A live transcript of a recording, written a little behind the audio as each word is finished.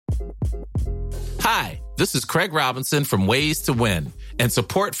Hi, this is Craig Robinson from Ways to Win, and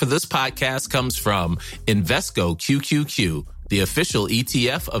support for this podcast comes from Invesco QQQ, the official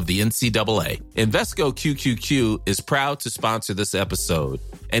ETF of the NCAA. Invesco QQQ is proud to sponsor this episode,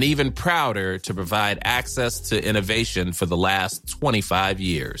 and even prouder to provide access to innovation for the last 25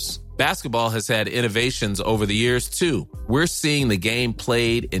 years. Basketball has had innovations over the years, too. We're seeing the game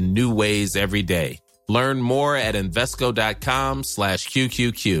played in new ways every day. Learn more at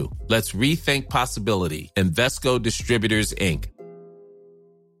Invesco.com/QQQ. Let's rethink possibility. Invesco Distributors, Inc.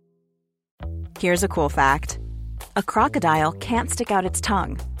 Here's a cool fact. A crocodile can't stick out its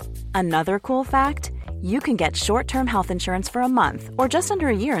tongue. Another cool fact, you can get short-term health insurance for a month or just under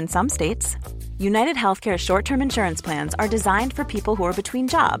a year in some states. United Healthcare short-term insurance plans are designed for people who are between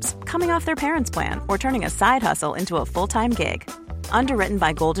jobs, coming off their parents' plan, or turning a side hustle into a full-time gig. Underwritten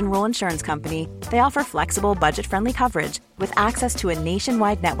by Golden Rule Insurance Company, they offer flexible, budget-friendly coverage with access to a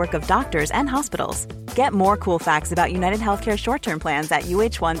nationwide network of doctors and hospitals. Get more cool facts about United Healthcare short-term plans at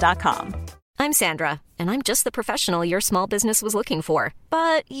uh1.com. I'm Sandra, and I'm just the professional your small business was looking for.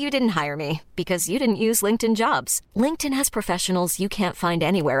 But you didn't hire me because you didn't use LinkedIn Jobs. LinkedIn has professionals you can't find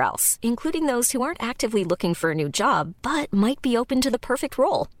anywhere else, including those who aren't actively looking for a new job, but might be open to the perfect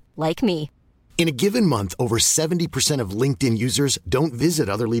role, like me. In a given month, over 70% of LinkedIn users don't visit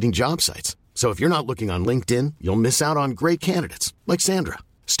other leading job sites. So if you're not looking on LinkedIn, you'll miss out on great candidates like Sandra.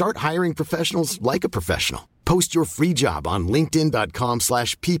 Start hiring professionals like a professional. Post your free job on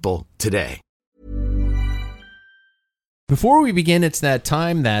linkedin.com/people today. Before we begin, it's that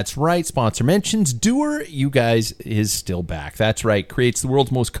time. That's right. Sponsor mentions. Doer, you guys, is still back. That's right. Creates the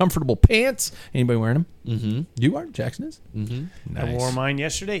world's most comfortable pants. Anybody wearing them? Mm-hmm. You are? Jackson is? Mm-hmm. Nice. I wore mine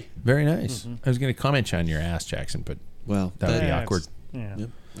yesterday. Very nice. Mm-hmm. I was going to comment on your ass, Jackson, but that would be awkward. Yeah. Yep.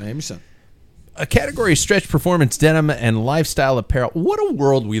 I am your son. A category, stretch performance denim and lifestyle apparel. What a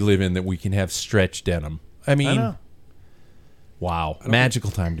world we live in that we can have stretch denim. I mean, wow.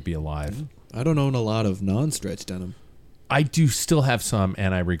 Magical time to be alive. I don't own a lot of non-stretch denim. I do still have some,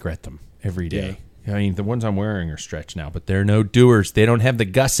 and I regret them every day. Yeah. I mean, the ones I'm wearing are stretched now, but they're no doers. They don't have the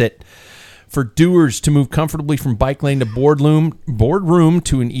gusset for doers to move comfortably from bike lane to boardroom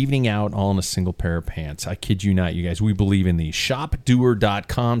to an evening out, all in a single pair of pants. I kid you not, you guys. We believe in these.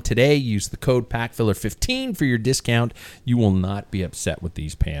 ShopDoer.com today. Use the code PackFiller15 for your discount. You will not be upset with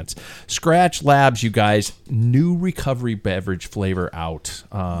these pants. Scratch Labs, you guys. New recovery beverage flavor out.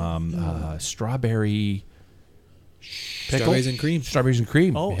 Strawberry... Pickle? Strawberries and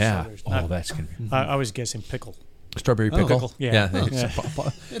cream. Oh, yeah. That's going to be... I was guessing pickle. Strawberry pickle? Pickle. Yeah.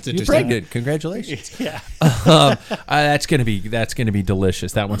 That's You're pregnant. Congratulations. Yeah. That's going to be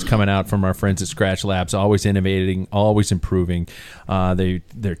delicious. That one's coming out from our friends at Scratch Labs. Always innovating, always improving.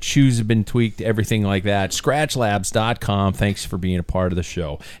 Their chews have been tweaked, everything like that. ScratchLabs.com. Thanks for being a part of the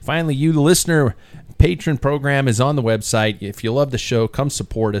show. Finally, you, the listener... Patron program is on the website. If you love the show, come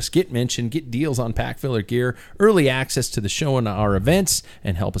support us. Get mentioned, get deals on Pack Filler gear, early access to the show and our events,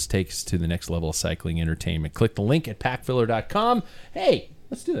 and help us take us to the next level of cycling entertainment. Click the link at packfiller.com. Hey,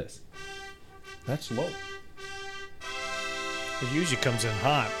 let's do this. That's low. It usually comes in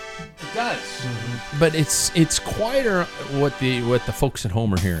hot. It does. Mm-hmm. But it's quieter what the folks at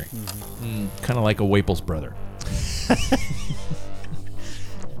home are hearing. Mm-hmm. Kind of like a Waples brother.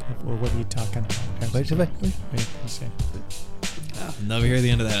 Well, what are you talking about? I'll never hear the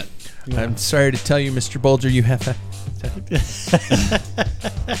end of that. Yeah. I'm sorry to tell you, Mr. Bulger, you have a...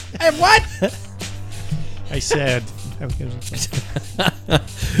 I have what? I said...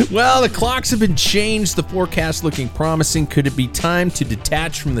 Well, the clocks have been changed. The forecast looking promising. Could it be time to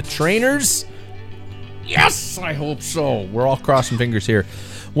detach from the trainers? Yes, I hope so. We're all crossing fingers here.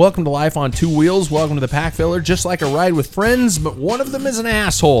 Welcome to Life on Two Wheels. Welcome to the Pack Filler. Just like a ride with friends, but one of them is an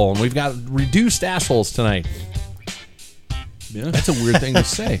asshole, and we've got reduced assholes tonight. Yeah. That's a weird thing to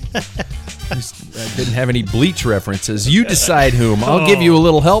say. I didn't have any Bleach references. You decide whom. I'll give you a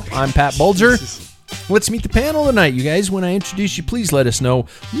little help. I'm Pat Bulger. Let's meet the panel tonight, you guys. When I introduce you, please let us know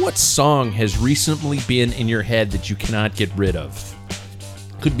what song has recently been in your head that you cannot get rid of.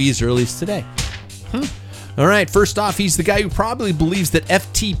 Could be as early as today. All right, first off, he's the guy who probably believes that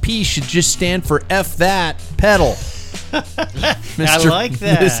FTP should just stand for F that pedal. I like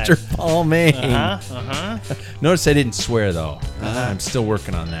that. Mr. Paul Main. Notice I didn't swear, though. I'm still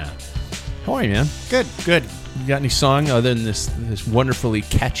working on that. How are you, man? Good. You got any song other than this wonderfully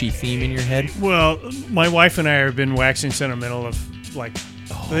catchy theme in your head? Well, my wife and I have been waxing sentimental of, like,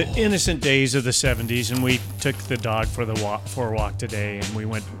 the innocent days of the 70s, and we took the dog for a walk today, and we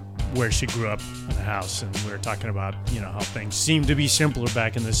went where she grew up in a house, and we were talking about, how things seemed to be simpler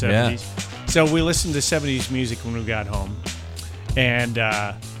back in the 70s. Yeah. So we listened to 70s music when we got home, and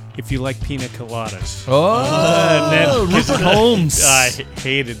If You Like Pina Coladas. Oh, Rupert Holmes. I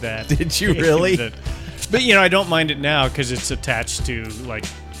hated that. Did you really? Hated it. But, I don't mind it now because it's attached to, like,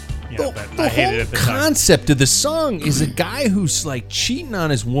 but I hated it at the time. The concept of the song is a guy who's like cheating on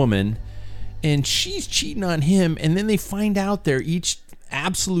his woman, and she's cheating on him, and then they find out they're each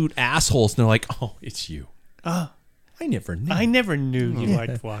absolute assholes, and they're like, "Oh, it's you." I never knew. I never knew you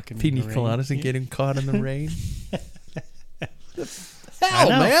liked walking in Pina the rain. coladas and getting caught in the rain. I Hell,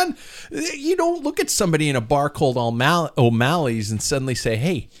 know. man! You don't look at somebody in a bar called O'Malley's and suddenly say,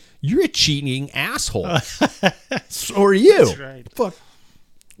 "Hey, you're a cheating asshole." So are you? That's right. Fuck.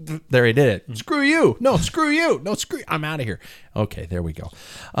 There, he did it. Screw you. No, screw you. No, screw you. I'm out of here. Okay, there we go.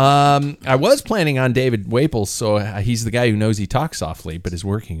 I was planning on David Waples, so he's the guy who knows he talks softly, but is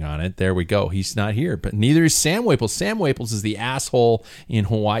working on it. There we go. He's not here, but neither is Sam Waples. Sam Waples is the asshole in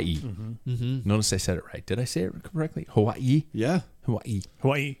Hawaii. Notice I said it right. Did I say it correctly? Hawaii? Yeah.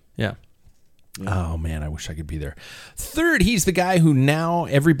 Hawaii. Yeah. Oh, man, I wish I could be there. Third, he's the guy who now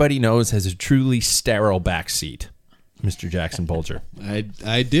everybody knows has a truly sterile backseat. Mr. Jackson Bulger. I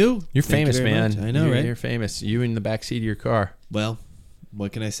do. You're Thank famous, you very man. much. I know, right? You're famous. You in the backseat of your car. Well,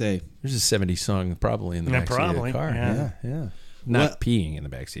 what can I say? There's a 70s song probably in the Yeah, backseat of probably, the car. yeah. Yeah. Not Well- peeing in the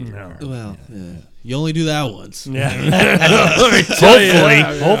backseat of your car. Well, you only do that once. Yeah.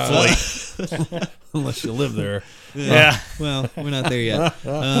 Hopefully. Unless you live there. Yeah. Well, we're not there yet.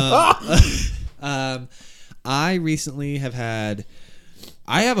 I recently have had.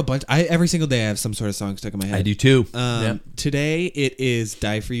 I have a bunch. Every single day I have some sort of song stuck in my head. I do too. Today it is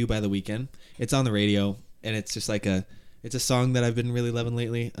 "Die for You" by The Weeknd. It's on the radio, and it's just like it's a song that I've been really loving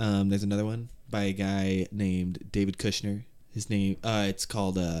lately. There's another one by a guy named David Kushner. His name, it's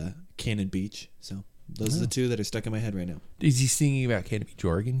called Cannon Beach. So those are the two that are stuck in my head right now. Is he singing about Canopy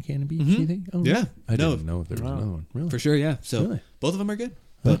Jorgen, Canopy Beach, you think? Oh, Yeah. I No. didn't know if there was another one. Really? For sure, yeah. So Really? both of them are good.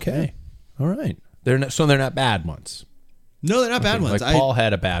 Okay. All right. They're not bad ones. No, they're not bad ones. Like Paul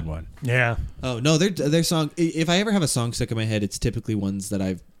had a bad one. Yeah. Oh no, their song. If I ever have a song stuck in my head, it's typically ones that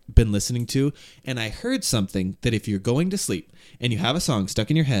I've been listening to, and I heard something that if you're going to sleep and you have a song stuck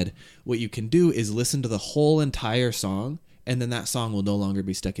in your head, what you can do is listen to the whole entire song, and then that song will no longer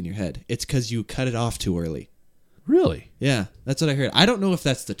be stuck in your head. It's because you cut it off too early. Really? Yeah, that's what I heard. I don't know if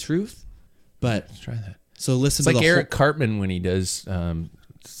that's the truth, but Let's try that. so listen It's to like the Eric Cartman when he does "Come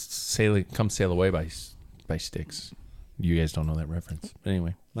Sail Away" by Styx. You guys don't know that reference. But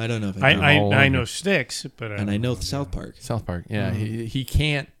anyway, whole. I don't know if I know Styx, but and I know South Park. South Park. Yeah, he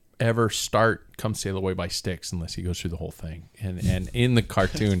can't ever start "Come Sail Away" by Styx unless he goes through the whole thing. And in the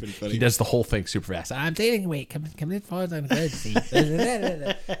cartoon, he does the whole thing super fast. I'm sailing away. Come in forward on the good sea.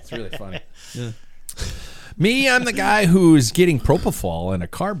 It's really funny. Yeah. Me, I'm the guy who's getting propofol and a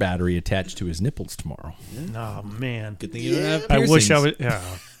car battery attached to his nipples tomorrow. oh man, Good thing you don't have I wish I piercings. was. Yeah.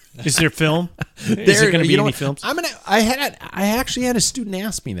 Is there film? Is there going to be any films? I actually had a student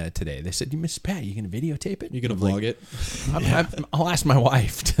ask me that today. They said, "Miss Pat, you going to videotape it? You're gonna I'm like, vlog it. I'll ask my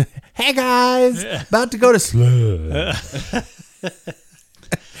wife. Hey guys, about to go to sleep."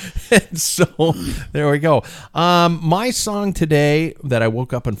 So there we go. My song today that I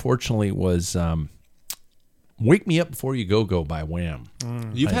woke up unfortunately was "Wake Me Up Before You Go" by Wham.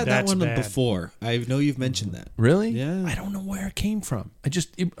 You've had that That's one bad. before. I know you've mentioned that. Really? Yeah. I don't know where it came from. I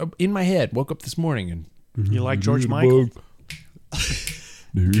just in my head woke up this morning and You like George Michael?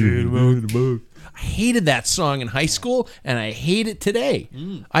 I hated that song in high school, and I hate it today.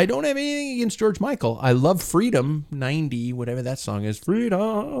 I don't have anything against George Michael. I love Freedom 90, whatever that song is.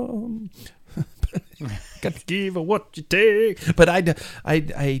 Freedom. Got to give it what you take. But I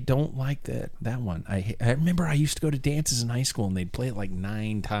don't like that one. I remember I used to go to dances in high school, and they'd play it like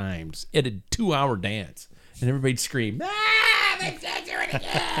 9 times. It had a 2-hour dance, and everybody'd scream, "Ah, they said you're it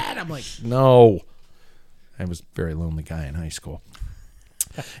again." I'm like, no. I was a very lonely guy in high school.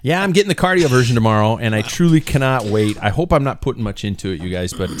 Yeah, I'm getting the cardio version tomorrow, and I truly cannot wait. I hope I'm not putting much into it, you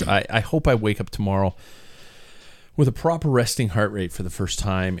guys, but I hope I wake up tomorrow with a proper resting heart rate for the first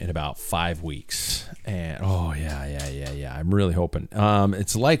time in about 5 weeks. And yeah. I'm really hoping.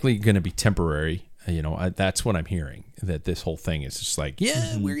 It's likely going to be temporary. That's what I'm hearing. That this whole thing is just like,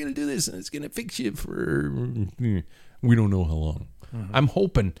 we're going to do this, and it's going to fix you for we don't know how long. I'm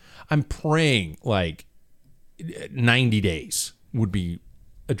hoping. I'm praying like 90 days would be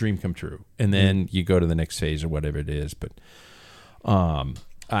a dream come true, and then you go to the next phase or whatever it is. But not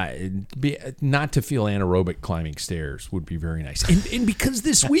to feel anaerobic climbing stairs would be very nice. And because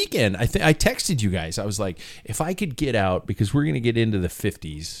this weekend, I texted you guys. I was like, if I could get out, because we're going to get into the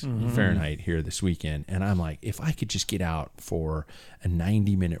 50s Fahrenheit here this weekend, and I'm like, if I could just get out for a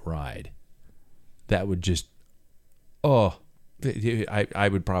 90-minute ride, that would just I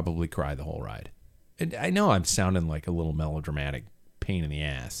would probably cry the whole ride. And I know I'm sounding like a little melodramatic pain in the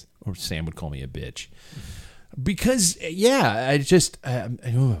ass, or Sam would call me a bitch. Because I just I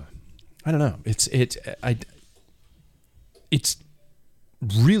don't know. It's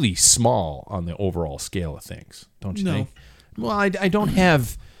really small on the overall scale of things, don't you think? Well, I don't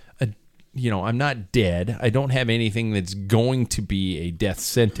have I'm not dead. I don't have anything that's going to be a death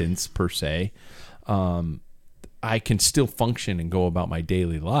sentence per se. I can still function and go about my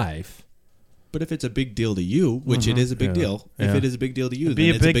daily life. But if it's a big deal to you, which it is a big deal, if it is a big deal to you, It'd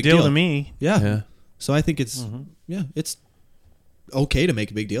then be a big deal to me. Yeah. So I think it's it's okay to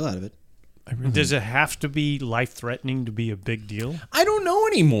make a big deal out of it. Does it have to be life-threatening to be a big deal? I don't know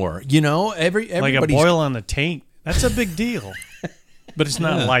anymore. Everybody's Like a boil on the taint, that's a big deal. But it's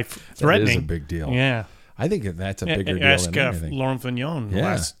not life-threatening. That is a big deal. Yeah. I think that's a bigger deal Ask than anything. Laurent Fignon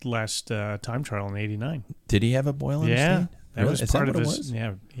last time trial in '89. Did he have a boil on his taint? That was Is part that of what it his. was?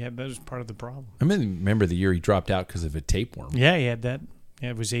 Yeah, that was part of the problem. I remember the year he dropped out because of a tapeworm. Yeah, he had that.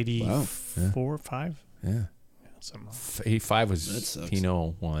 Yeah, it was 84, 5. Yeah. Something like 85 was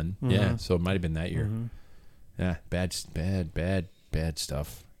Tino one. Yeah, so it might have been that year. Yeah, bad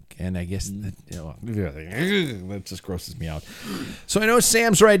stuff. And I guess that just grosses me out. So I know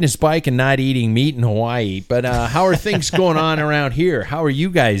Sam's riding his bike and not eating meat in Hawaii, but how are things going on around here? How are you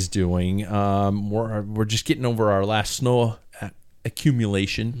guys doing? We're just getting over our last snow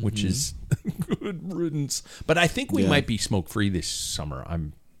accumulation, which is good riddance. But I think we might be smoke-free this summer.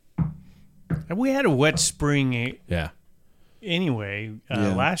 we had a wet spring. Yeah. Anyway,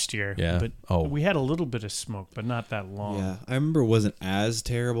 last year. Yeah. But we had a little bit of smoke, but not that long. Yeah, I remember it wasn't as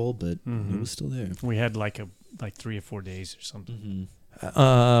terrible, but it was still there. We had like 3 or 4 days or something.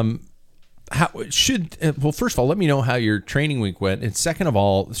 How should well, first of all, let me know how your training week went, and second of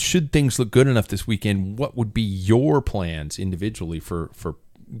all, should things look good enough this weekend, what would be your plans individually for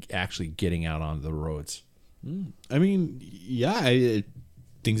actually getting out onto the roads? I mean,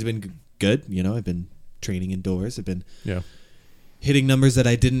 things have been good. I've been training indoors. I've been hitting numbers that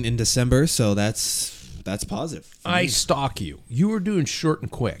I didn't in December, so that's positive. I stalk you. You were doing short and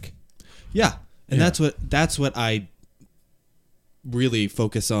quick. Yeah, and that's what I really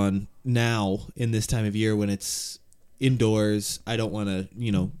focus on now in this time of year when it's indoors. I don't want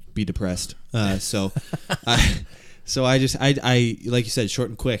to, be depressed. So I just like you said, short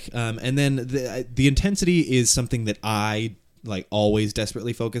and quick. And then the intensity is something that I always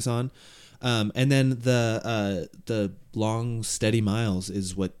desperately focus on. And then the long, steady miles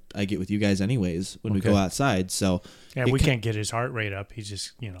is what I get with you guys anyways when we go outside. So we can't get his heart rate up. He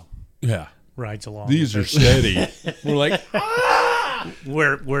just, rides along. These are steady. We're like,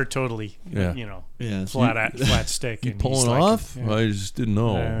 we're totally, flat stick. You and pulling he's off? I just didn't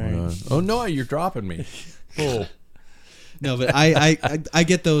know. Oh no, you're dropping me. Oh. No, but I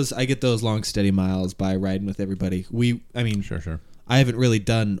get those long, steady miles by riding with everybody. Sure. I haven't really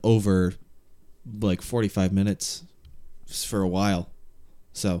done over 45 minutes for a while.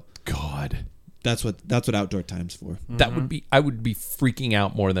 So God, that's what outdoor time's for. That would be, I would be freaking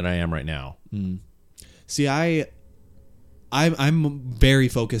out more than I am right now. See, I'm very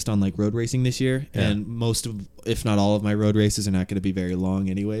focused on road racing this year, and most of, if not all of my road races are not going to be very long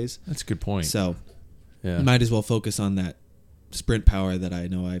anyways. That's a good point. So might as well focus on that sprint power that I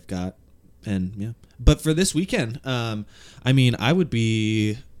know I've got. And but for this weekend, I would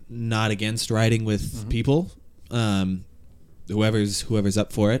be not against riding with people, whoever's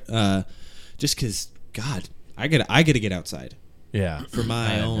up for it. Just because, God, I gotta get outside. Yeah, for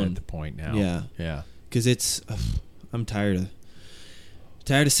my own. At the point now. Yeah. Because it's, I'm tired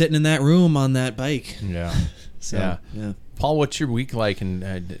of sitting in that room on that bike. Yeah. So, yeah. Paul, what's your week like?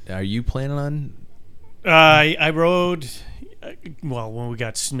 And are you planning on? I rode. Well, when we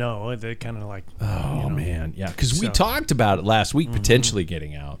got snow, they kind of man, yeah, because we talked about it last week, potentially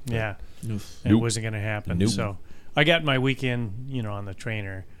getting out. Yeah, it wasn't going to happen. So I got my weekend, on the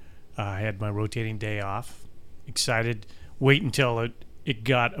trainer. I had my rotating day off. Excited. Wait until it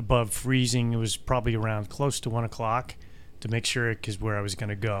got above freezing. It was probably around close to 1 o'clock to make sure, because where I was going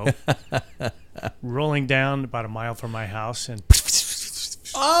to go. Rolling down about a mile from my house, and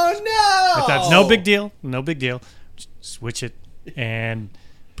oh no! I thought, no big deal. Switch it and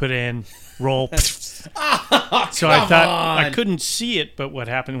put in roll. So I thought I couldn't see it, but what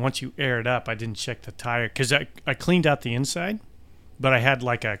happened once you air it up, I didn't check the tire because I cleaned out the inside, but I had a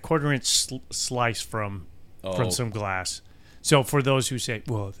 1/4-inch slice from some glass. So for those who say,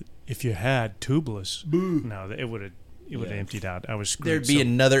 well, if you had tubeless, no, it would have emptied out. I was screwed. There'd be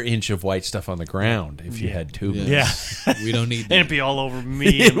another inch of white stuff on the ground if you had tubeless. Yeah. We don't need that. And it'd be all over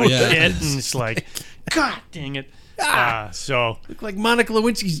me and my kid, and it's like, God dang it. So Look like Monica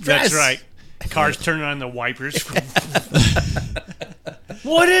Lewinsky's dress. that's right. Cars turning on the wipers.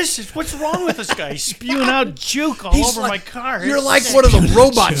 What is this? What's wrong with this guy? He's spewing out juke all over my car. You're It's like sick. one of the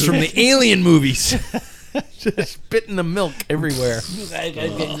robots from the Alien movies. Just spitting the milk everywhere.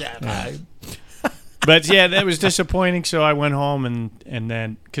 But yeah, that was disappointing. So I went home and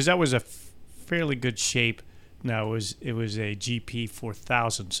then because that was a fairly good shape. Now it was a GP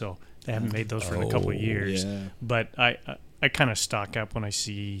 4000, so they haven't made those for a couple of years. yeah. But I kind of stock up when I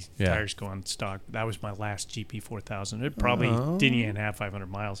see tires go on stock. That was my last GP 4000. It probably didn't even have 500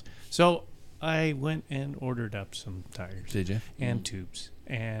 miles. So I went and ordered up some tires. Did you? And tubes.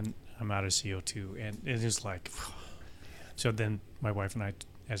 And I'm out of CO2. And it is like, so then my wife and I,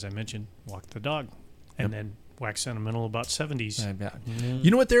 as I mentioned, walked the dog. And then wax sentimental about 70s. You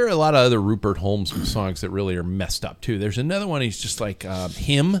know what? There are a lot of other Rupert Holmes songs that really are messed up too. There's another one. He's just like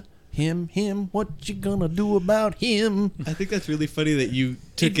him. What you gonna do about him? I think that's really funny that you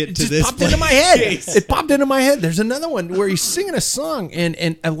took it to just this. popped into my head. It popped into my head. There's another one where he's singing a song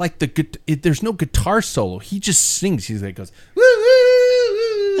and I like there's no guitar solo. He just sings. He's like goes woo, woo,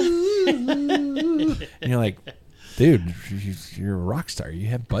 woo, and you're like, dude, you're a rock star. You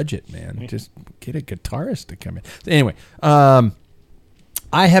have budget, man. Just get a guitarist to come in. Anyway, I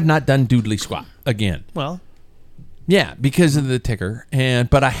have not done Doodly Squat again. Well, Yeah, because of the ticker,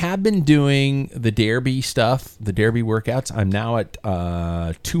 but I have been doing the Derby stuff, the Derby workouts. I'm now at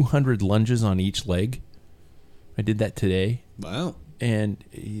 200 lunges on each leg. I did that today, Wow. and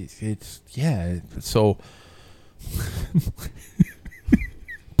it's So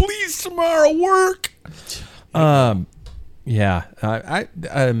please tomorrow work. A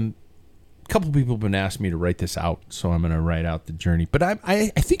couple people have been asking me to write this out, so I'm going to write out the journey. But I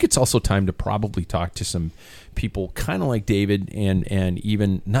think it's also time to probably talk to some people kind of like David and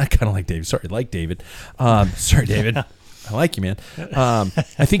even not kind of like David. Sorry, like David. Sorry, David. I like you, man.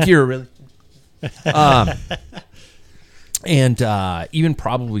 I think you're really. And even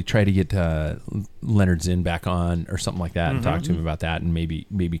probably try to get Leonard Zinn back on or something like that and talk to him about that and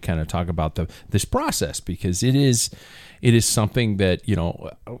maybe kind of talk about this process, because it is something that,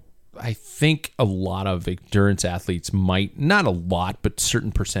 I think a lot of endurance athletes might, not a lot, but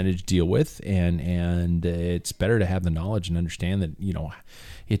certain percentage deal with, and it's better to have the knowledge and understand that,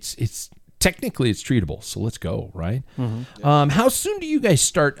 it's technically it's treatable. So let's go, right? How soon do you guys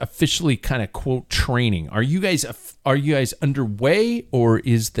start officially kind of quote training? Are you guys underway, or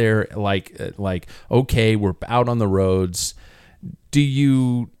is there like okay, we're out on the roads? Are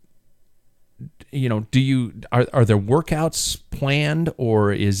there workouts planned,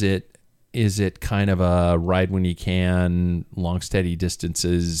 or is it kind of a ride when you can, long steady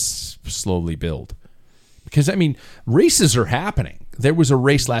distances, slowly build? Because races are happening. There was a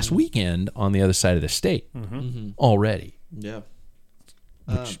race last weekend on the other side of the state already. Yeah.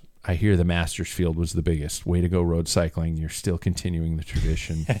 Which I hear the Masters field was the biggest. Way to go, road cycling. You're still continuing the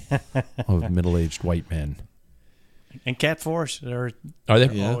tradition of middle-aged white men. and Cat Force are they?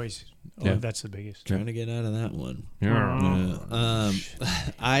 Yeah. always. Yeah. That's the biggest. Trying to get out of that one. Yeah.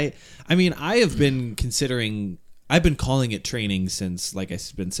 I have been considering. I've been calling it training since, like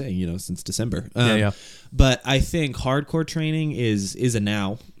I've been saying, since December. Yeah. But I think hardcore training is a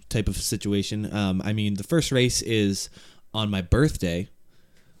now type of situation. The first race is on my birthday,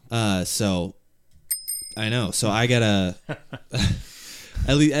 so I know. So I gotta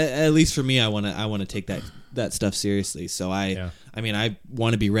at least for me, I want to take that stuff seriously. So I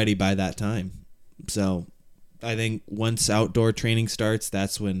want to be ready by that time. So I think once outdoor training starts,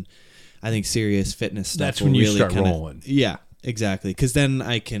 that's when I think serious fitness stuff. That's when you really start kinda, rolling. Yeah, exactly. Because then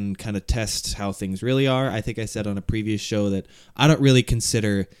I can kind of test how things really are. I think I said on a previous show that I don't really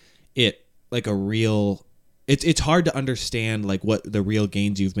consider it like a real. It's hard to understand like what the real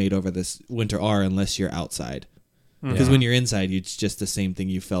gains you've made over this winter are unless you're outside. Because when you're inside, it's just the same thing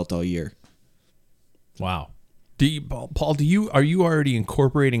you felt all year. Wow. Paul, are you already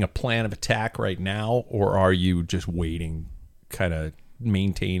incorporating a plan of attack right now, or are you just waiting, kind of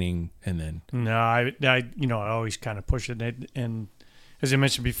maintaining, and then? No, I always kind of push it, and as I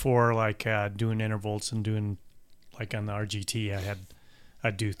mentioned before, like doing intervals and doing like on the RGT,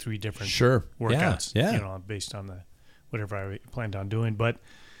 I'd do 3 different workouts, yeah. Based on whatever I planned on doing. But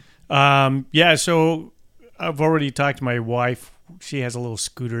so I've already talked to my wife. She has a little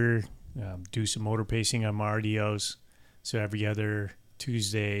scooter. Do some motor pacing on my RDOs. So every other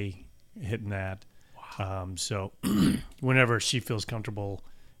Tuesday, hitting that. Wow. So whenever she feels comfortable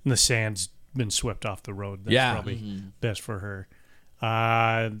and the sand's been swept off the road, that's probably best for her.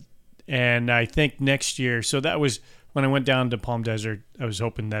 And I think next year, so that was when I went down to Palm Desert, I was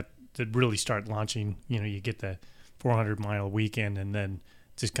hoping that to really start launching, you get the 400-mile weekend, and then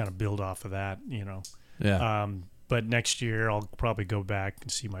just kind of build off of that, Yeah. But next year I'll probably go back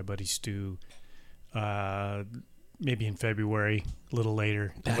and see my buddy Stu. Maybe in February, a little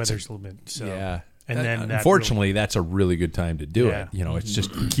later. The weather's a little bit. So. Yeah. And then unfortunately, that's a really good time to do it. It's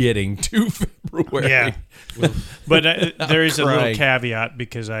just getting to February. Yeah. But there is a little crying. caveat,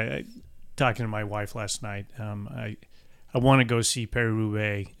 because I talking to my wife last night. I want to go see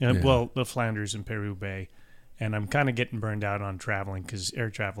Paris-Roubaix. Well, the Flanders and Paris-Roubaix. And I'm kind of getting burned out on traveling, because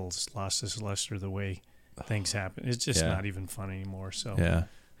air travel's lost its luster the way things happen. It's just not even fun anymore. So Yeah.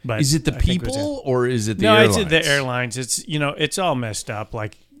 But is it the I think people or is it the no, airlines? it's the airlines. It's it's all messed up.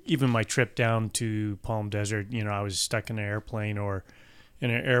 Like even my trip down to Palm Desert, I was stuck in an airplane or in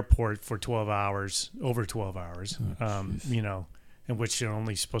an airport for 12 hours, over 12 hours. In which you're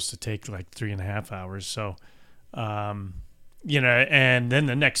only supposed to take like 3.5 hours. So, and then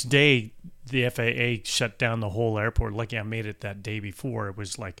the next day the FAA shut down the whole airport. Lucky I made it that day before. It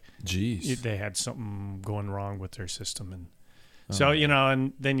was like, they had something going wrong with their system, and so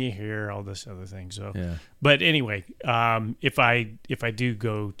and then you hear all this other thing. So, but anyway, if I do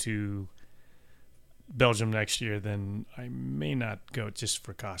go to Belgium next year, then I may not go just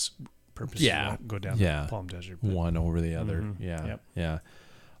for cost purposes. I won't go down to Palm Desert. But. One over the other. Mm-hmm. Yeah.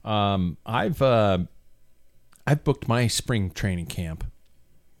 I've booked my spring training camp.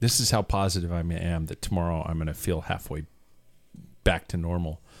 This is how positive I am that tomorrow I'm going to feel halfway back to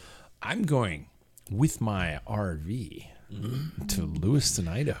normal. I'm going with my RV to Lewiston,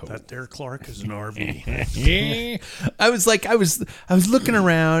 Idaho. That there, Clark, is an RV. I was looking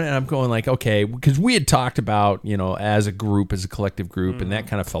around and I'm going like, okay, because we had talked about, as a group, as a collective group, and that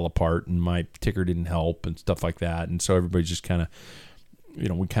kind of fell apart, and my ticker didn't help and stuff like that. And so everybody just kind of,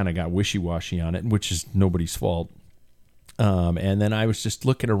 we kind of got wishy-washy on it, which is nobody's fault. And then I was just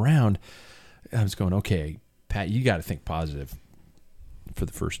looking around. I was going, okay, Pat, you got to think positive for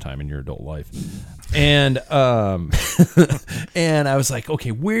the first time in your adult life. And and I was like,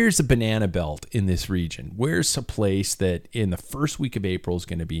 okay, where's the banana belt in this region? Where's a place that in the first week of April is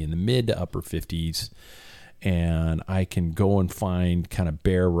going to be in the mid to upper 50s, and I can go and find kind of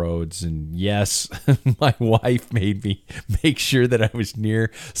bare roads? And yes, my wife made me make sure that I was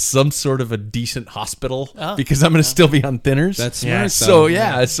near some sort of a decent hospital because I'm going to still be on thinners. That's smart. So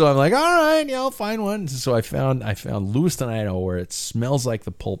I'm like, all right, I'll find one. So I found Lewiston, Idaho, where it smells like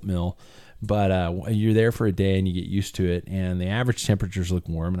the pulp mill, but you're there for a day and you get used to it, and the average temperatures look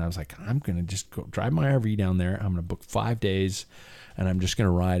warm. And I was like, I'm going to just go drive my RV down there. I'm going to book 5 days. And I'm just going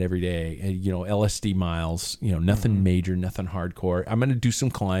to ride every day, LSD miles, nothing major, nothing hardcore. I'm going to do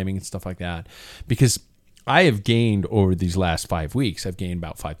some climbing and stuff like that, because I have gained over these last 5 weeks. I've gained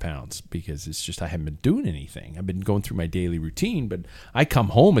about 5 pounds because it's just I haven't been doing anything. I've been going through my daily routine, but I come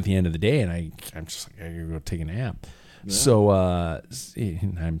home at the end of the day and I'm just like, I gotta go take a nap. Yeah. So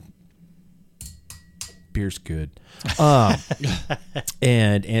beer's good.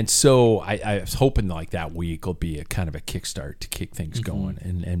 And so I was hoping like that week will be a kind of a kickstart to kick things going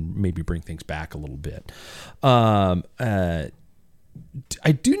and maybe bring things back a little bit.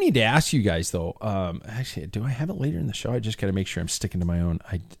 I do need to ask you guys though. Actually, do I have it later in the show? I just got to make sure I'm sticking to my own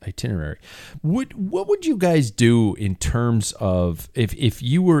itinerary. What would you guys do in terms of if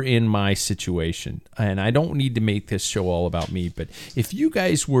you were in my situation? And I don't need to make this show all about me, but if you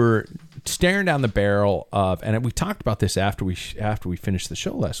guys were staring down the barrel of, and we talked about this after we finished the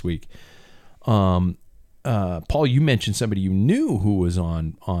show last week. Paul, you mentioned somebody you knew who was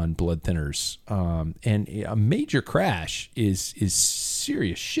on blood thinners, and a major crash is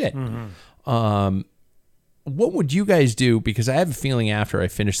serious shit. What would you guys do? Because I have a feeling after I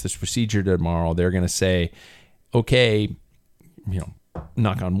finish this procedure tomorrow, they're going to say, okay,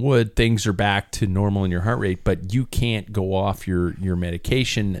 knock on wood, things are back to normal in your heart rate, but you can't go off your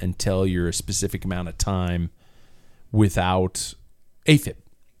medication until you're a specific amount of time without AFib.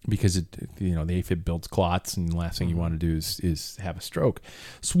 Because the AFib builds clots, and the last thing you want to do is have a stroke.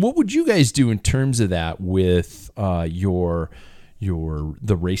 So, what would you guys do in terms of that with the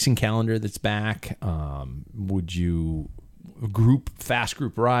racing calendar that's back? Would you fast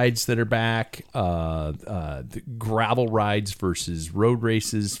group rides that are back? The gravel rides versus road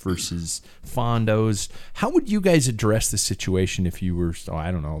races versus fondos? How would you guys address the situation if you were,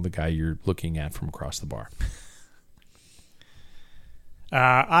 the guy you're looking at from across the bar?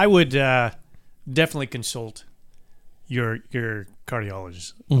 I would definitely consult your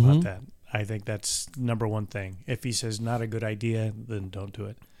cardiologist about that. I think that's number one thing. If he says not a good idea, then don't do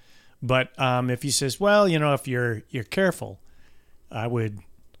it. But if he says, well, if you're careful, I would.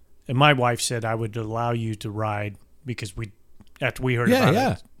 And my wife said I would allow you to ride because after we heard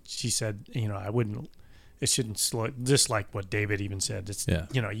about it, she said I wouldn't. it shouldn't slow. Just like what David even said, it's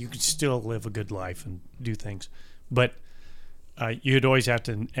you can still live a good life and do things, but you'd always have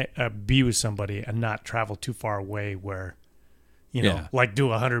to be with somebody and not travel too far away where. Like do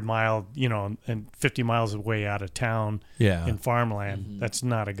 100-mile, and 50 miles away out of town in farmland. Mm-hmm. That's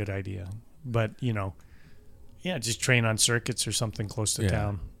not a good idea. But, just train on circuits or something close to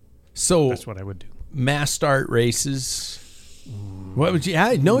town. So that's what I would do. Mass start races. What would you?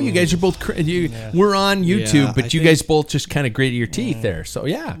 I know you guys are both. We're on YouTube, but you guys both just kind of gritted your teeth there. So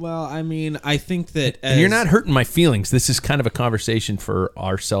Well, I mean, I think that and you're not hurting my feelings. This is kind of a conversation for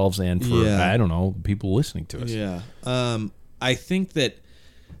ourselves and for I don't know, people listening to us. Yeah. I think that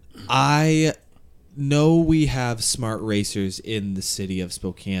I know we have smart racers in the city of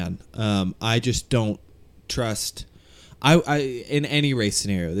Spokane. I just don't trust. I in any race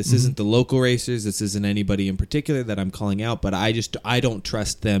scenario. This isn't the local racers. This isn't anybody in particular that I'm calling out. But I don't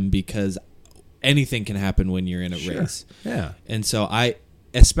trust them because anything can happen when you're in a race. Yeah, and so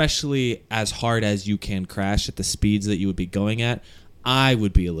especially as hard as you can crash at the speeds that you would be going at, I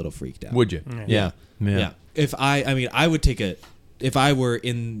would be a little freaked out. Would you? Yeah. If I would take if I were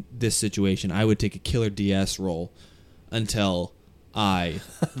in this situation, I would take a killer DS roll until until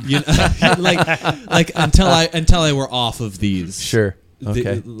I were off of these. Sure.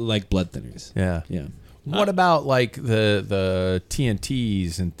 Okay. Like blood thinners. Yeah. Yeah. What about like the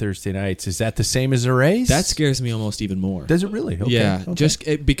TNTs and Thursday nights? Is that the same as a race? That scares me almost even more. Does it really? Okay. Yeah. Okay. Just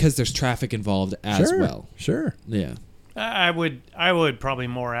because there's traffic involved as well. Sure. Yeah. I would probably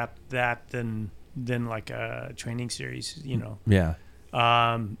more at that than like a training series, Yeah.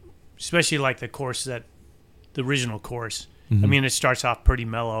 Especially like the original course. Mm-hmm. I mean, it starts off pretty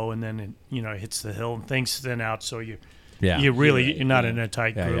mellow and then it hits the hill and things thin out. So you're not in a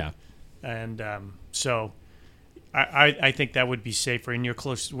tight group. Yeah. And so I think that would be safer, and we're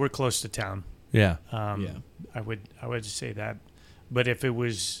close to town. Yeah. I would say that. But if it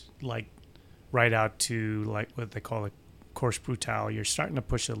was like right out to like what they call a course brutale, you're starting to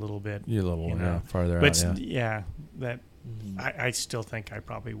push a little bit. You're a little farther but out. I still think I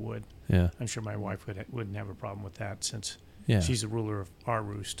probably would. Yeah. I'm sure my wife wouldn't have a problem with that since she's the ruler of our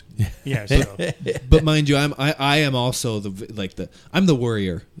roost. Yeah. So. But mind you, I am also I'm the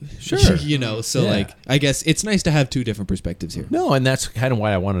worrier. Sure. So I guess it's nice to have two different perspectives here. No, and that's kind of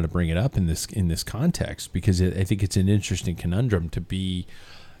why I wanted to bring it up in this context, because I think it's an interesting conundrum to be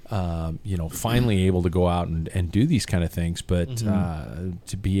finally able to go out and do these kind of things, but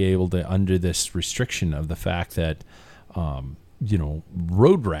to be able to, under this restriction of the fact that,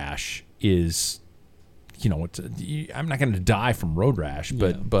 road rash is, I'm not going to die from road rash,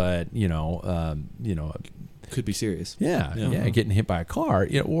 but could be serious. Yeah, getting hit by a car,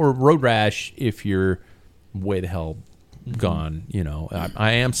 or road rash if you're way the hell gone.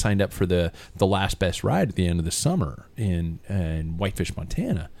 I am signed up for the last best ride at the end of the summer in Whitefish,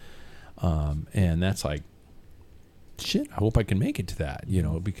 Montana. And that's like, shit, I hope I can make it to that,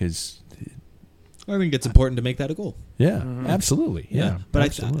 because I think it's important to make that a goal. Yeah, absolutely. Yeah. But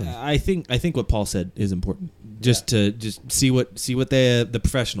absolutely. I think what Paul said is important. To see what the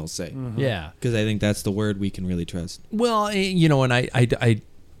professionals say. Mm-hmm. Yeah. Because I think that's the word we can really trust. Well, and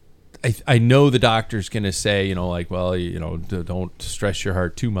I know the doctor's going to say, don't stress your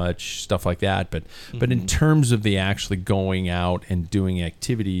heart too much, stuff like that. But in terms of the actually going out and doing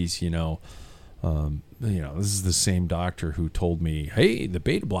activities, this is the same doctor who told me, hey, the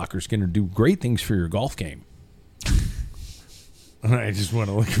beta blocker is going to do great things for your golf game. And I just want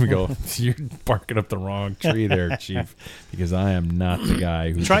to look at him and go, you're barking up the wrong tree there, Chief, because I am not the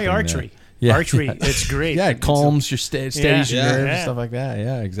guy who's... Try archery. Archery, it's great. Yeah, it calms your steadies your nerves and stuff like that.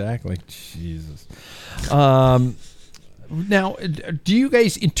 Yeah, exactly. Jesus. Now, do you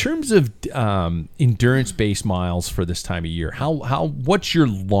guys, in terms of endurance-based miles for this time of year, what's your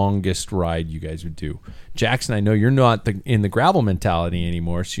longest ride you guys would do? Jackson, I know you're not in the gravel mentality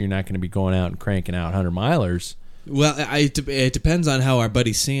anymore, so you're not going to be going out and cranking out 100-milers. Well, it depends on how our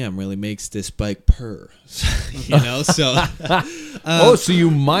buddy Sam really makes this bike purr. So. So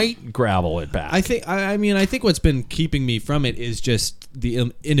you might gravel it back. I think what's been keeping me from it is just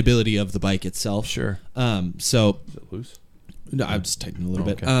the inability of the bike itself. Sure. So is it loose? No, I'm just tightening a little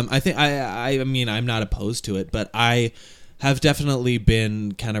bit. Okay. I think I'm not opposed to it, but I have definitely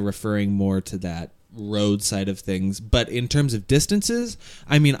been kind of referring more to that road side of things. But in terms of distances,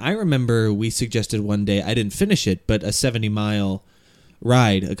 I remember we suggested one day, I didn't finish it, but a 70-mile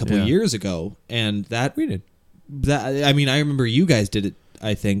ride a couple of years ago, and that we did. I remember you guys did it,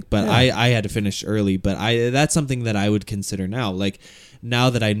 I think, but I had to finish early. But that's something that I would consider now. Like, now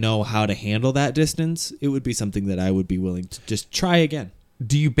that I know how to handle that distance, it would be something that I would be willing to just try again.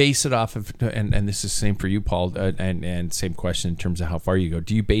 Do you base it off of, and this is the same for you, Paul, and same question in terms of how far you go.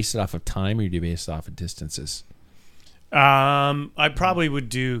 Do you base it off of time or do you base it off of distances? I probably would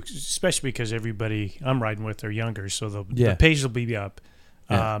do, especially because everybody I'm riding with are younger, so the pace will be up.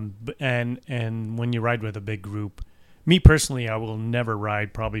 Yeah. And when you ride with a big group, me personally, I will never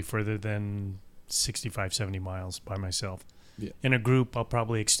ride probably further than 65, 70 miles by myself. Yeah. In a group, I'll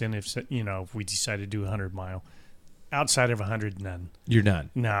probably extend if we decide to do 100-mile. Outside of 100, none. You're done.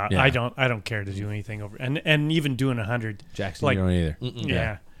 No, yeah. I don't care to do anything over, and even doing 100. Jackson, you don't either.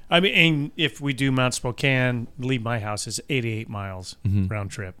 Yeah. I mean, if we do Mount Spokane, leave my house is 88 miles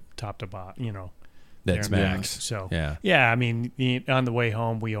round trip, top to bottom. That's max. So yeah. I mean, on the way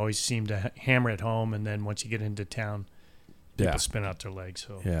home, we always seem to hammer it home, and then once you get into town, people spin out their legs.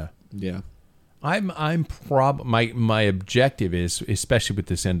 So yeah. My objective is, especially with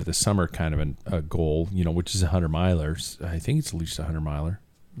this end of the summer kind of a goal, which is 100 milers. I think it's at least 100 miler.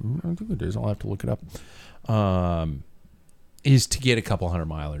 I think it is. I'll have to look it up. Is to get a couple 100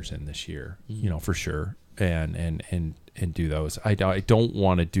 milers in this year, for sure, and do those. I don't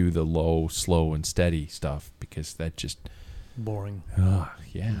want to do the low, slow, and steady stuff because that just boring.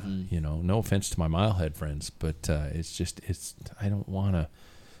 Yeah, no offense to my milehead friends, but I don't want to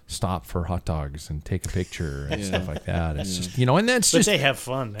stop for hot dogs and take a picture and stuff like that. It's just, and that's but they have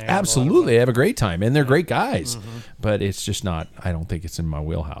fun. Absolutely. They have a great time and they're great guys, but it's just not, I don't think it's in my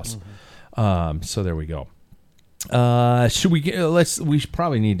wheelhouse. So there we go. Should we we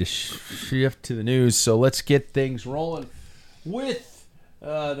probably need to shift to the news. So let's get things rolling with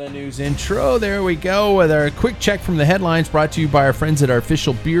the news intro. There we go with our quick check from the headlines brought to you by our friends at our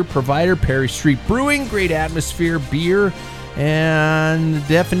official beer provider, Perry Street Brewing. Great atmosphere, beer, and the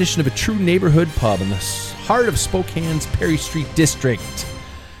definition of a true neighborhood pub in the heart of Spokane's Perry Street District.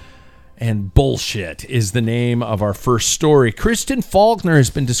 And bullshit is the name of our first story. Kristen Faulkner has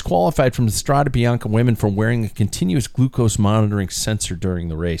been disqualified from the Strada Bianca women for wearing a continuous glucose monitoring sensor during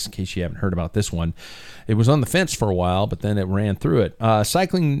the race, in case you haven't heard about this one. It was on the fence for a while, but then it ran through it.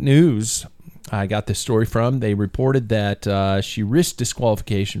 Cycling News, I got this story from. They reported that she risked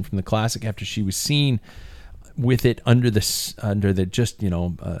disqualification from the Classic after she was seen with it under the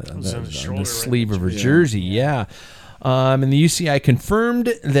sleeve of her jersey. Yeah. And the UCI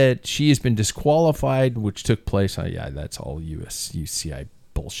confirmed that she has been disqualified, which took place. That's all UCI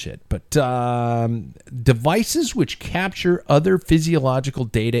bullshit. But devices which capture other physiological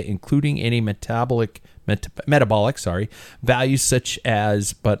data, including any metabolic values such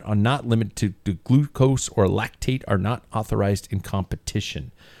as, but are not limited to glucose or lactate, are not authorized in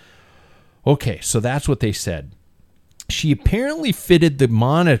competition. Okay, so that's what they said. She apparently fitted the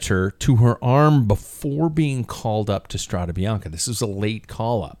monitor to her arm before being called up to Strada Bianca. This was a late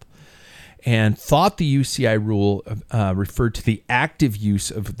call-up. And thought the UCI rule referred to the active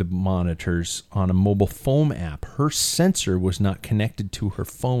use of the monitors on a mobile phone app. Her sensor was not connected to her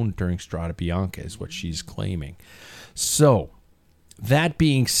phone during Strada Bianca, is what she's claiming. So, that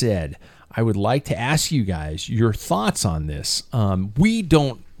being said, I would like to ask you guys your thoughts on this. We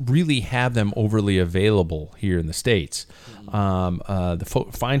don't really have them overly available here in the States. The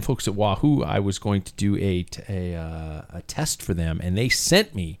fine folks at Wahoo, I was going to do a test for them, and they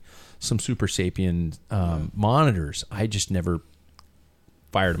sent me some Super Sapien monitors. I just never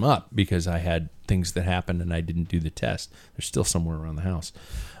fired them up because I had things that happened and I didn't do the test. They're still somewhere around the house.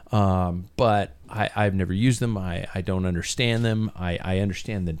 But I've never used them. I don't understand them. I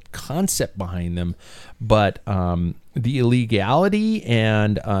understand the concept behind them, but the illegality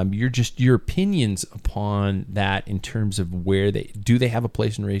and your opinions upon that in terms of where do they have a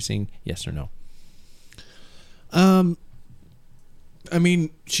place in racing? Yes or no? I mean,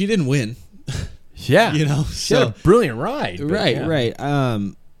 she didn't win. Yeah, she had a brilliant ride. Right.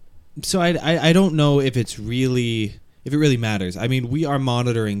 So I don't know if it really matters. I mean, we are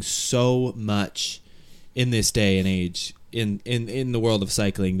monitoring so much in this day and age in the world of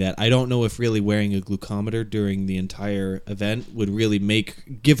cycling that I don't know if really wearing a glucometer during the entire event would really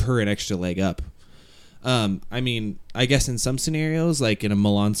give her an extra leg up. I mean, I guess in some scenarios, like in a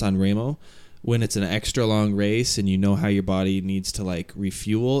Milan-San Remo, when it's an extra long race and you know how your body needs to like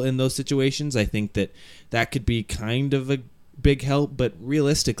refuel in those situations, I think that could be kind of a big help. But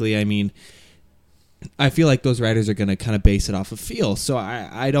realistically, I mean, I feel like those riders are going to kind of base it off of feel. So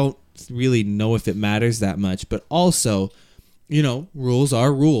I don't really know if it matters that much. But also, rules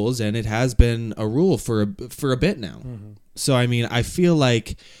are rules, and it has been a rule for a bit now. Mm-hmm. So, I mean, I feel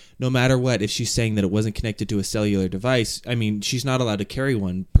like no matter what, if she's saying that it wasn't connected to a cellular device, I mean, she's not allowed to carry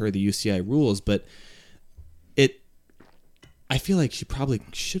one per the UCI rules, but I feel like she probably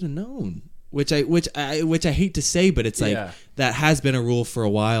should have known. which I hate to say, but it's like that has been a rule for a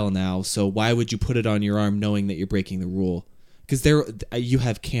while now. So why would you put it on your arm knowing that you're breaking the rule? Because you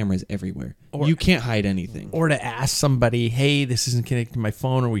have cameras everywhere. You can't hide anything. Or to ask somebody, hey, this isn't connected to my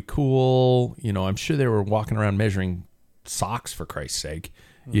phone. Are we cool? You know, I'm sure they were walking around measuring socks, for Christ's sake.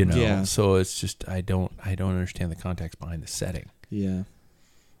 You know, Yeah. So it's just I don't understand the context behind the setting. Yeah.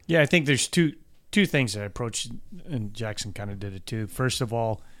 Yeah, I think there's two things that I approached, and Jackson kind of did it too. First of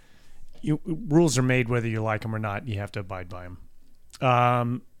all, rules are made whether you like them or not. You have to abide by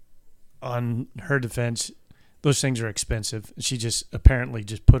them. On her defense, those things are expensive. She just apparently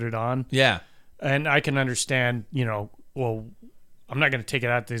just put it on. Yeah. And I can understand, well, I'm not going to take it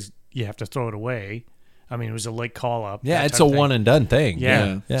out. You have to throw it away. I mean, it was a late call up. Yeah, it's a one and done thing.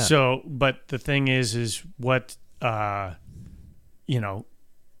 Yeah. Yeah. So, but the thing is what, like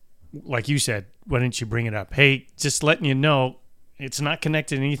you said, why didn't you bring it up? Hey, just letting you know, it's not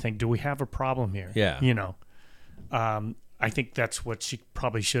connected to anything. Do we have a problem here? Yeah. I think that's what she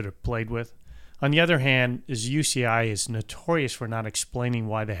probably should have played with. On the other hand, UCI is notorious for not explaining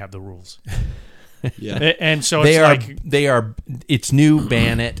why they have the rules. Yeah. And so they are it's new,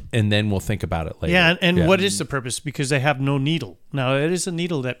 ban it, and then we'll think about it later. Yeah, and what is the purpose? Because they have no needle. Now, it is a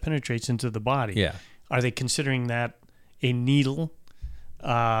needle that penetrates into the body. Yeah. Are they considering that a needle?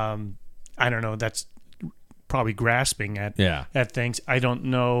 I don't know. That's probably grasping at things. I don't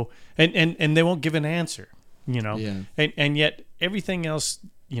know. And they won't give an answer, Yeah. And yet everything else,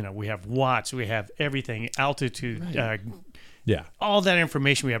 we have watts, we have everything, altitude, all that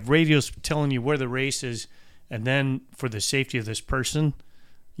information. We have radios telling you where the race is, and then for the safety of this person,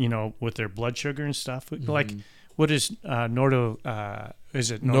 with their blood sugar and stuff. Like, what is is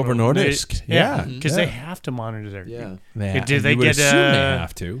it Novo Nordisk? Yeah, because they have to monitor their. Yeah. Do they get? Assume they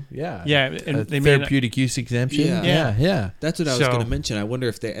have to. Yeah. Yeah, and they therapeutic use exemption. Yeah. That's what I was going to mention. I wonder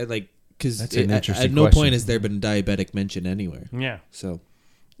if they because that's an interesting at no question. point has there been diabetic mention anywhere. Yeah. So,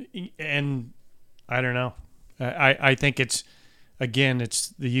 and I don't know. I think it's the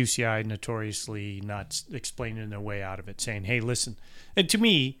UCI notoriously not explaining their way out of it, saying, "Hey, listen." And to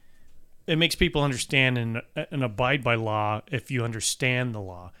me, it makes people understand and abide by law if you understand the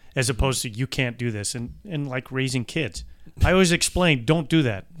law, as opposed to you can't do this. And like raising kids, I always explain, don't do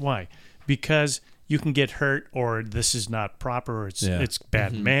that. Why? Because you can get hurt, or this is not proper, or it's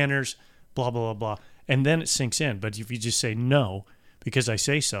bad manners, blah, blah, blah, blah. And then it sinks in. But if you just say no, because I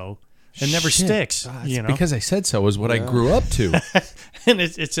say so, it never sticks. Because I said so is what I grew up to. And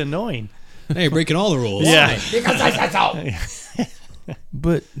it's annoying. Hey, you're breaking all the rules. Yeah. Because I said so.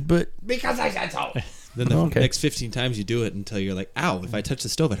 But Because I said so. Then the next 15 times you do it until you're like, ow, if I touch the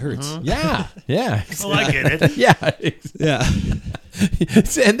stove, it hurts. yeah. Oh, I get it. Yeah. Yeah.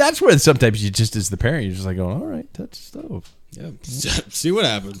 And that's where sometimes you just, as the parent, you're just like, going, all right, touch the stove. Yeah. See what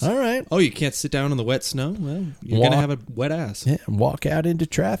happens. All right. Oh, you can't sit down in the wet snow? Well, you're going to have a wet ass. Yeah, walk out into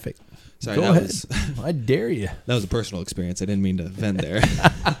traffic. Sorry, Go ahead. I dare you. That was a personal experience. I didn't mean to vent there.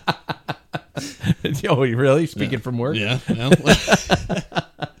 Oh, you really? Speaking from work? Yeah.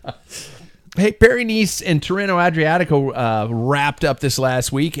 Hey, Perry Nice and Tirreno Adriatico wrapped up this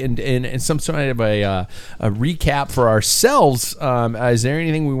last week, and some sort of a recap for ourselves. Is there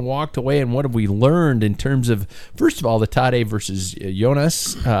anything we walked away, and what have we learned in terms of, first of all, the Tadej versus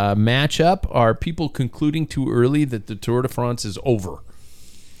Jonas matchup? Are people concluding too early that the Tour de France is over?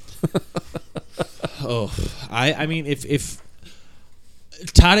 I mean, if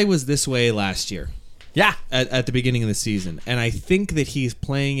Tadej was this way last year. Yeah. At the beginning of the season. And I think that he's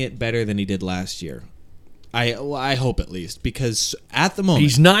playing it better than he did last year. I hope at least. Because at the moment...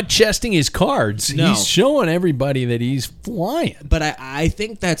 He's not chesting his cards. No. He's showing everybody that he's flying. But I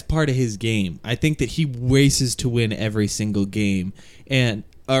think that's part of his game. I think that he races to win every single game. Or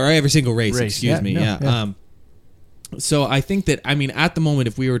every single race. Excuse me. Yeah. So I think that, at the moment,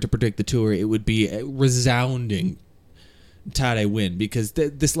 if we were to predict the Tour, it would be a resounding Tadej win, because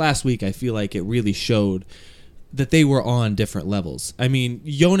this last week I feel like it really showed that they were on different levels. I mean,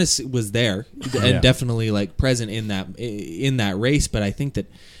 Jonas was there and definitely present in that race, but I think that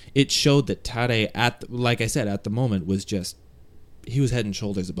it showed that Tadej, like I said, at the moment was just, he was head and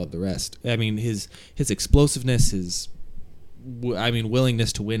shoulders above the rest. I mean, his explosiveness, his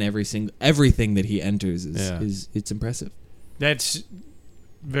willingness to win everything that he enters is it's impressive. That's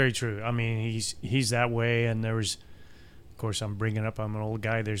very true. I mean, he's that way, and there was. Of course, I'm an old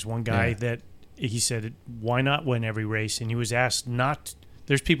guy. There's one guy that he said, why not win every race? And he was asked not.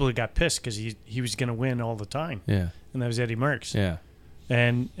 There's people that got pissed because he was going to win all the time. Yeah. And that was Eddie Merckx. Yeah.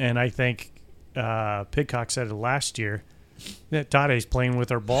 And I think Pidcock said it last year. Tade's playing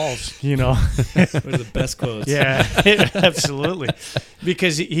with our balls, you know. Those are the best quotes. Yeah, absolutely,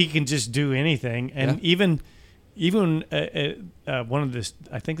 because he can just do anything, and even one of this,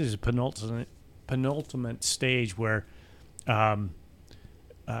 I think there's a penultimate stage where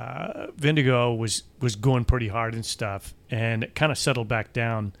Vindigo was going pretty hard and stuff, and it kind of settled back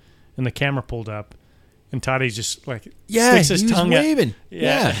down, and the camera pulled up, and Toddy just like sticks his tongue waving. out.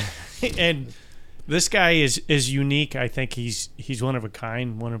 Yeah. And this guy is unique. I think he's one of a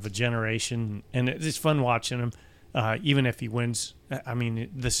kind, one of a generation, and it's fun watching him. Even if he wins, I mean,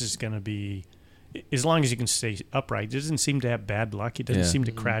 this is going to be, as long as he can stay upright. He doesn't seem to have bad luck. He doesn't seem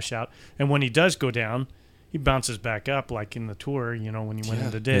to crash out. And when he does go down, he bounces back up, like in the Tour, you know, when he went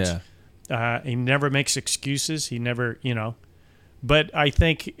in the ditch. Yeah. He never makes excuses. He never, you know. But I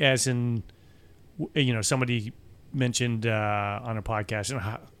think, as in, you know, somebody mentioned on a podcast, you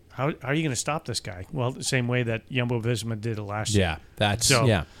know, how are you going to stop this guy? Well, the same way that Jumbo-Visma did it last year. Yeah, that's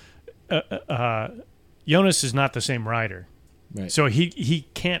so. Jonas is not the same rider, Right. so he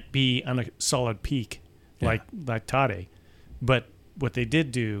can't be on a solid peak like Tade. But what they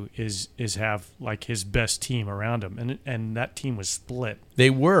did do is have like his best team around him, and that team was split. They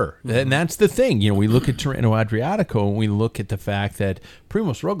were, and that's the thing. You know, we look at Tirreno Adriatico, and we look at the fact that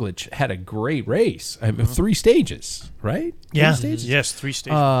Primož Roglic had a great race. I mean, 3 stages, right? Yeah, 3 stages? yes, 3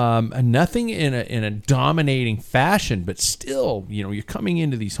 stages. Nothing in a dominating fashion, but still, you know, you're coming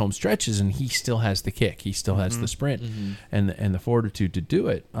into these home stretches, and he still has the kick, he still has the sprint, and the fortitude to do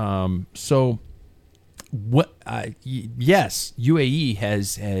it. So. What? Yes, UAE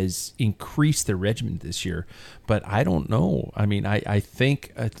has increased their regiment this year, but I don't know. I mean, I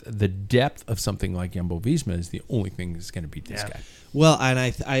think the depth of something like Jumbo-Visma is the only thing that's going to beat this guy. Well, and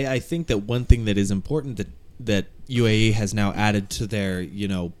I think that one thing that is important that UAE has now added to their, you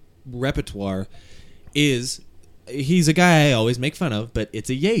know, repertoire is he's a guy I always make fun of, but it's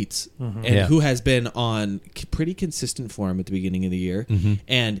a Yates, and who has been on pretty consistent form at the beginning of the year,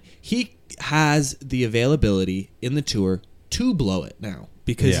 and he has the availability in the Tour to blow it now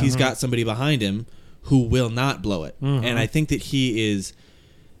because he's got somebody behind him who will not blow it. And I think that he is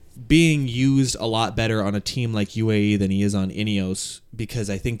being used a lot better on a team like UAE than he is on Ineos, because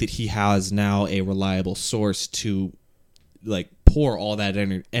I think that he has now a reliable source to like pour all that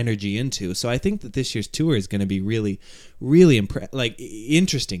energy into. So I think that this year's Tour is going to be really, really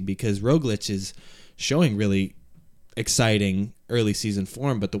interesting, because Roglic is showing really exciting early season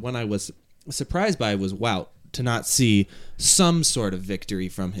form, but the one I was surprised by was Wout, to not see some sort of victory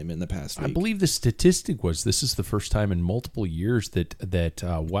from him in the past week. I believe the statistic was this is the first time in multiple years that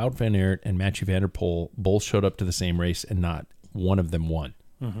Wout van Aert and Mathieu van der Poel both showed up to the same race and not one of them won.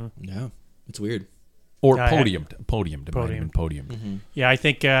 Yeah, it's weird. Or podiumed. Yeah, I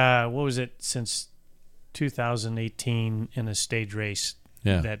think what was it, since 2018 in a stage race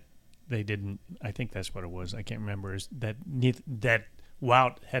that they didn't. I think that's what it was. I can't remember. Is that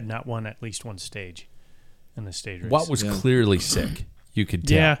Wout had not won at least one stage in the stage race. Wout was clearly sick. You could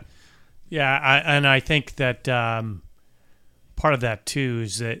tell. And I think that part of that too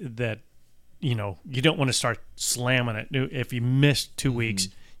is that you know, you don't want to start slamming it. If you miss 2 weeks,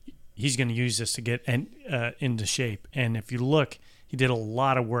 he's going to use this to get into shape. And if you look, he did a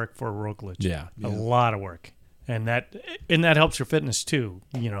lot of work for Roglic. Yeah. A lot of work, and that helps your fitness too.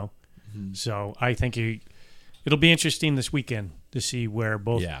 You know, so I think it'll be interesting this weekend to see where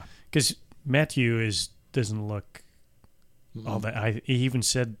both. Yeah. Because Mathieu doesn't look all that. He even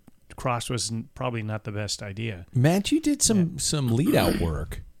said cross was probably not the best idea. Mathieu did some lead out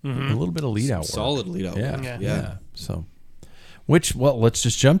work. A little bit of lead out work. Solid lead out work. Yeah. So. Let's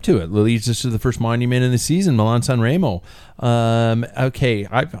just jump to it. It leads us to the first monument in the season, Milan-San Remo. Okay,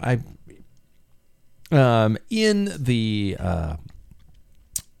 in the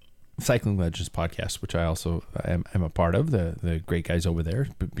Cycling Legends podcast, which I also am a part of, the great guys over there.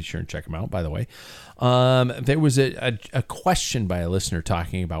 Be sure and check them out, by the way. There was a question by a listener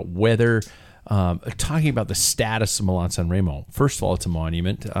talking about whether... talking about the status of Milan-San Remo. First of all, it's a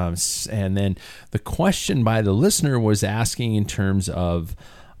monument. And then the question by the listener was asking in terms of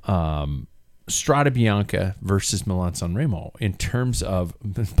Strada Bianca versus Milan-San Remo. In terms of,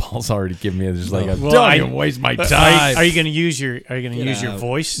 Paul's already given me this, like, don't even waste my time. Are you going to use your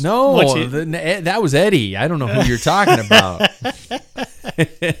voice? No, that was Eddie. I don't know who you're talking about.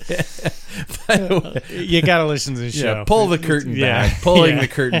 You got to listen to the show. Yeah, pull the curtain back. Pulling the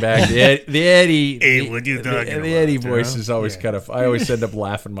curtain back. The Eddie. Hey, what you talking about? The Eddie voice is always kind of. I always end up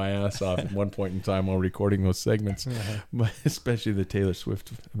laughing my ass off at one point in time while recording those segments, especially the Taylor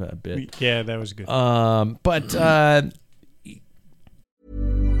Swift bit. Yeah, that was good.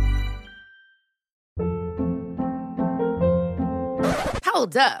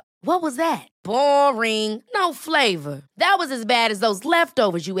 Hold up. What was that? Boring. No flavor. That was as bad as those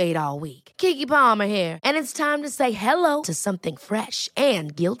leftovers you ate all week. Keke Palmer here, and it's time to say hello to something fresh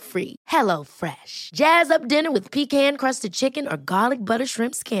and guilt-free. Hello Fresh. Jazz up dinner with pecan-crusted chicken or garlic butter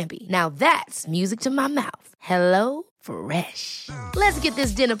shrimp scampi. Now that's music to my mouth. Hello Fresh. Let's get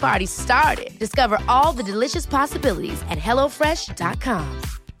this dinner party started. Discover all the delicious possibilities at hellofresh.com.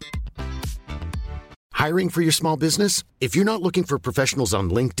 Hiring for your small business? If you're not looking for professionals on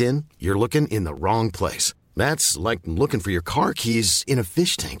LinkedIn, you're looking in the wrong place. That's like looking for your car keys in a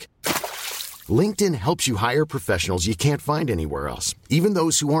fish tank. LinkedIn helps you hire professionals you can't find anywhere else, even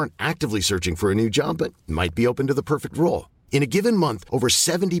those who aren't actively searching for a new job but might be open to the perfect role. In a given month, over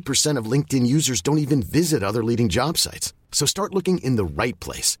 70% of LinkedIn users don't even visit other leading job sites. So start looking in the right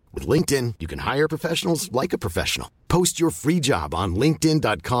place. With LinkedIn, you can hire professionals like a professional. Post your free job on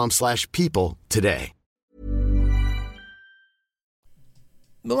linkedin.com/people today.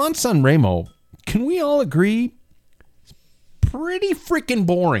 Milan Sanremo, can we all agree, it's pretty freaking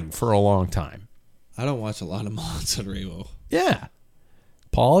boring for a long time. I don't watch a lot of Milan Sanremo. Yeah.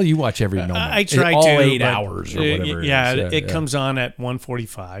 Paul, you watch every moment. I try all to. 8 hours or whatever. It comes on at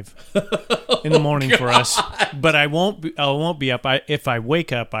 1:45 in the morning for us. But I won't be up. If I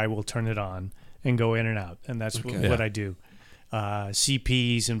wake up, I will turn it on and go in and out, and that's what I do.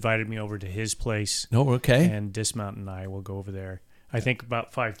 CP's invited me over to his place. Oh, okay. And Dismount and I will go over there. I think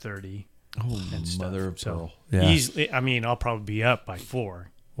about 5:30. Oh, and stuff. mother of so pearl. Yeah. easily, I mean, I'll probably be up by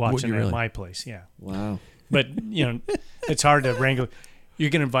 4 watching at my place. Yeah. Wow. But it's hard to wrangle. You're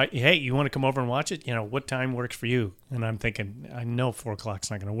going to invite, hey, you want to come over and watch it? What time works for you? And I'm thinking, I know 4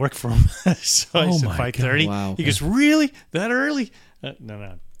 o'clock's not going to work for him. So I said 5:30. Wow. He goes, really? That early?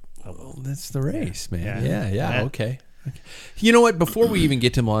 No. Well, that's the race, man. Yeah. Yeah. Okay. You know what? Before we even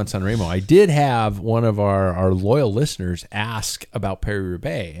get to Milan Sanremo, I did have one of our loyal listeners ask about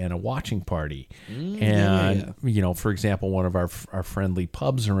Paris-Roubaix and a watching party. For example, one of our friendly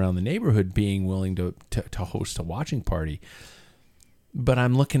pubs around the neighborhood being willing to host a watching party. But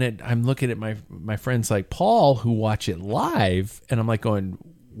I'm looking at my friends like Paul who watch it live, and I'm like going,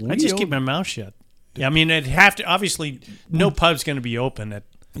 I just keep my mouth shut. I mean, it'd have to, obviously, no pub's going to be open at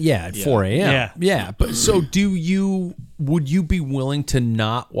 4 a.m. Yeah. But so would you be willing to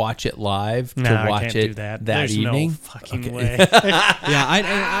not watch it live to watch I can't it do that. There's evening? No fucking way. Yeah,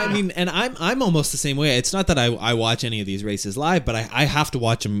 I mean, and I'm almost the same way. It's not that I watch any of these races live, but I have to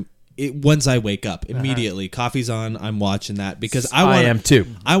watch them once I wake up immediately. Coffee's on, I'm watching that because I am too.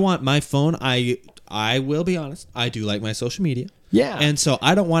 I want my phone. I will be honest. I do like my social media. Yeah. And so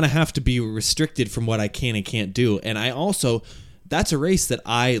I don't want to have to be restricted from what I can and can't do. And I also, that's a race that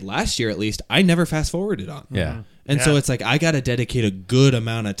last year at least, I never fast forwarded on. Yeah. And so it's like, I got to dedicate a good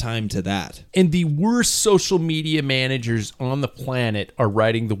amount of time to that. And the worst social media managers on the planet are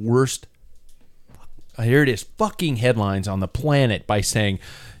writing the worst, here it is, fucking headlines on the planet by saying,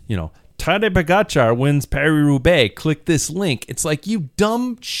 Tadej Pogačar wins Paris-Roubaix. Click this link. It's like, you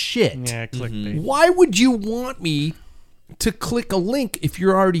dumb shit. Yeah, clickbait. Why would you want me to click a link if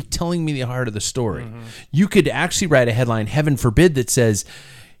you're already telling me the heart of the story? You could actually write a headline, heaven forbid, that says,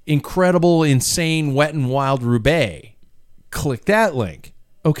 incredible, insane, wet and wild Roubaix. Click that link.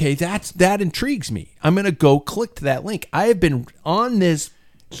 Okay, that intrigues me. I'm going to go click to that link. I have been on this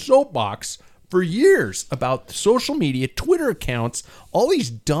soapbox for years about social media, Twitter accounts, all these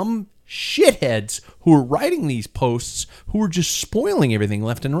dumb shitheads who are writing these posts who are just spoiling everything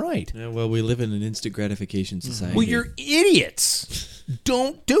left and right. Yeah, well, we live in an instant gratification society. Well, you're idiots.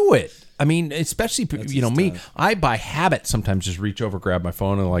 Don't do it. I mean, especially, me. Tough. I, by habit, sometimes just reach over, grab my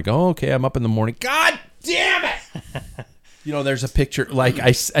phone, and like, oh, okay, I'm up in the morning. God damn it! There's a picture, like,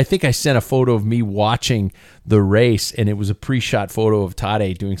 I think I sent a photo of me watching the race, and it was a pre-shot photo of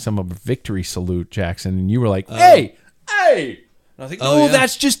Tadej doing some of a victory salute, Jackson, and you were like, hey! And I think,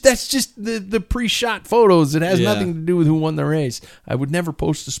 that's just the pre-shot photos. It has nothing to do with who won the race. I would never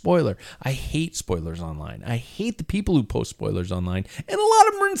post a spoiler. I hate spoilers online. I hate the people who post spoilers online, and a lot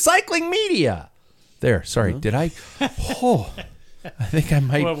of them are in cycling media. There, sorry, did I? I think I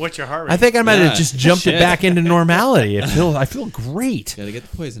might. Well, what's your heart rate? I think I might have just jumped it back into normality. I feel great. Got to get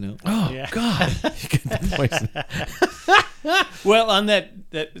the poison out. Oh God, get the poison. Well, on that,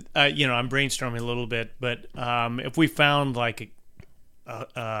 I'm brainstorming a little bit, but if we found like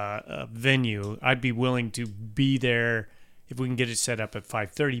a venue, I'd be willing to be there. If we can get it set up at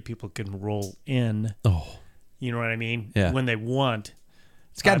 5:30, people can roll in. Oh, you know what I mean? Yeah. When they want.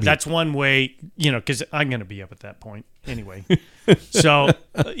 It's got to be. That's one way, because I'm going to be up at that point anyway. So,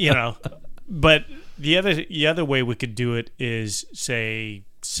 but the other way we could do it is say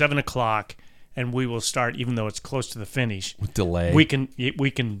 7 o'clock. and we will start, even though it's close to the finish. With delay. We can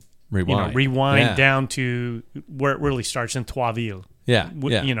rewind Yeah. down to where it really starts in Troisville. Yeah.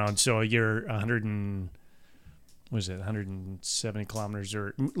 And so you're 170 kilometers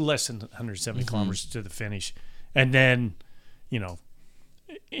or less than 170 kilometers to the finish. And then,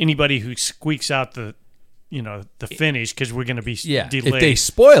 anybody who squeaks out the finish, because we're going to be delayed. If they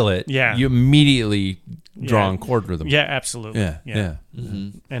spoil it, Yeah. you immediately draw on cord with them. Yeah, absolutely. Yeah.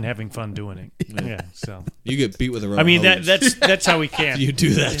 And having fun doing it. Yeah. So You get beat with a rubber I mean hose. that's how we can. You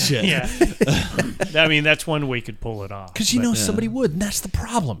do that shit. Yeah. I mean that's one way you could pull it off. Because somebody would, and that's the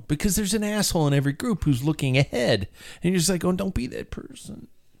problem. Because there's an asshole in every group who's looking ahead, and you're just like, "Oh, don't be that person."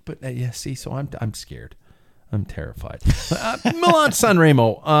 But so I'm scared. I'm terrified. Milan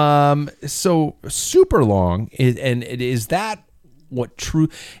Sanremo. So super long, and is that what true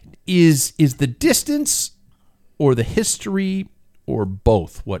is the distance, or the history, or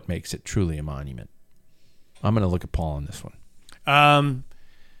both what makes it truly a monument? I'm going to look at Paul on this one.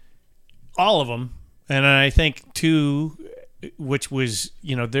 All of them, and I think too, which was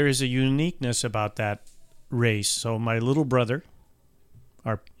there is a uniqueness about that race. So my little brother,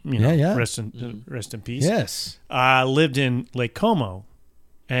 rest in peace. Yes, lived in Lake Como,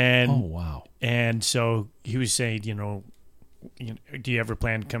 and oh wow, and so he was saying, do you ever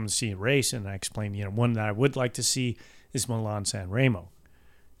plan to come and see a race? And I explained, one that I would like to see is Milan Sanremo.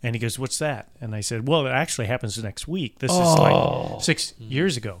 And he goes, "What's that?" And I said, "Well, it actually happens next week. This is like 6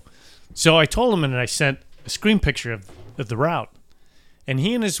 years ago." So I told him, and I sent a screen picture of the route. And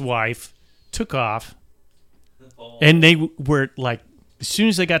he and his wife took off, and they were like, as soon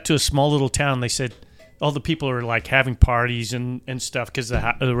as they got to a small little town, they said all the people are like having parties and stuff because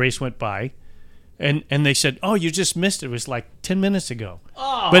the race went by. And they said, "Oh, you just missed it. It was like 10 minutes ago."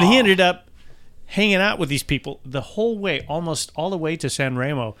 But he ended up hanging out with these people the whole way, almost all the way to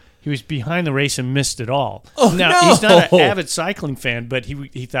Sanremo. He was behind the race and missed it all. He's not an avid cycling fan, but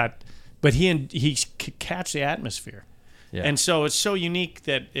he thought, but he could catch the atmosphere. Yeah. And so it's so unique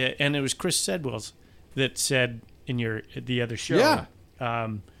that, and it was Chris Sedwells that said in the other show,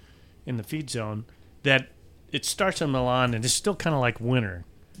 in the feed zone, that it starts in Milan and it's still kind of like winter.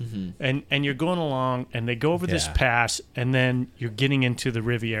 Mm-hmm. And you're going along, and they go over this pass, and then you're getting into the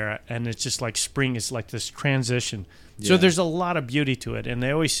Riviera, and it's just like spring. It's like this transition. Yeah. So there's a lot of beauty to it, and they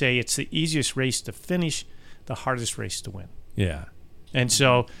always say it's the easiest race to finish, the hardest race to win. Yeah. And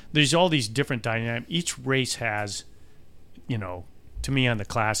so there's all these different dynamics. Each race has, to me on the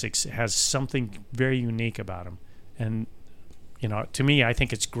classics, has something very unique about them. And, to me, I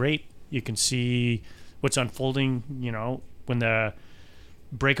think it's great. You can see what's unfolding, when the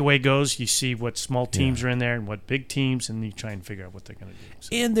breakaway goes, you see what small teams are in there and what big teams, and you try and figure out what they're going to do.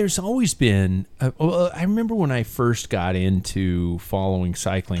 So. And there's always been, I remember when I first got into following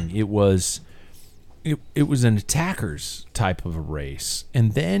cycling, it was an attackers type of a race,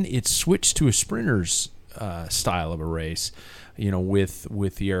 and then it switched to a sprinters style of a race,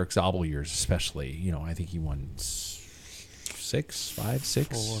 with the Eric Zabel years especially. I think he won 4,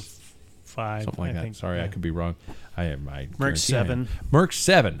 5, something like that. Think, Sorry, I could be wrong. Merckx 7. Merckx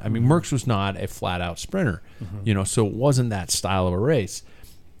 7. I mean, Merckx was not a flat-out sprinter, so it wasn't that style of a race.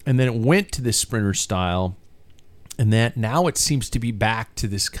 And then it went to this sprinter style, and that now it seems to be back to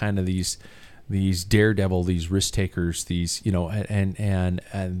this kind of these daredevil, these risk takers, these and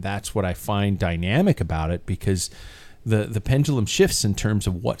that's what I find dynamic about it, because the pendulum shifts in terms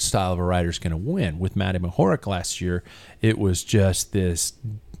of what style of a rider is going to win. With Matej Mohoric last year, it was just this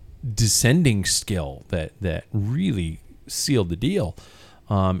descending skill that really sealed the deal,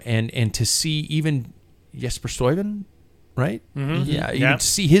 and to see even Jesper Stuyven, right? Mm-hmm. Yeah, you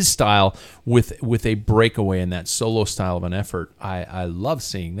see his style with a breakaway and that solo style of an effort. I love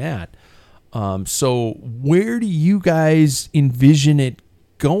seeing that. So where do you guys envision it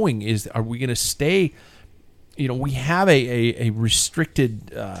going? Are we going to stay? We have a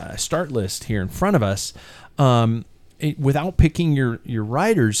restricted start list here in front of us. Without picking your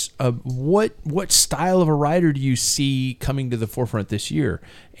riders, what style of a rider do you see coming to the forefront this year?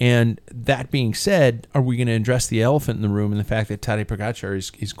 And that being said, are we going to address the elephant in the room and the fact that Tadej Pogačar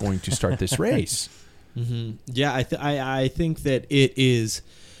is going to start this race? Mm-hmm. Yeah, I think that it is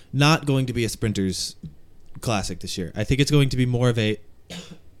not going to be a sprinters classic this year. I think it's going to be more of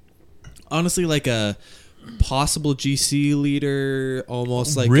honestly, like a possible GC leader,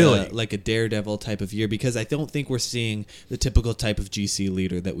 almost like a daredevil type of year, because I don't think we're seeing the typical type of GC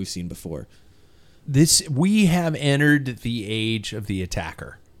leader that we've seen before. We have entered the age of the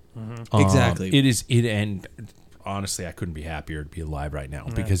attacker. Mm-hmm. Exactly. And honestly, I couldn't be happier to be alive right now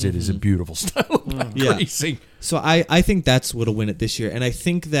because it is a beautiful style of racing. So I think that's what'll win it this year, and I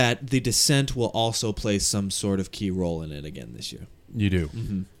think that the Descent will also play some sort of key role in it again this year. You do.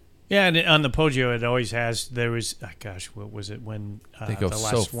 Mm-hmm. Yeah, and on the Poggio, it always has. There was, what was it when They go the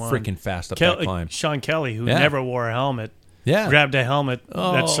so last one? freaking fast up that climb. Sean Kelly, who never wore a helmet, grabbed a helmet,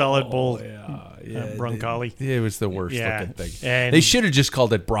 that Solid Bull Broncoli. It was the worst looking thing. And they should have just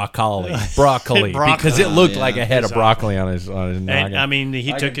called it broccoli, because it looked like a head of broccoli on his noggin. And I mean,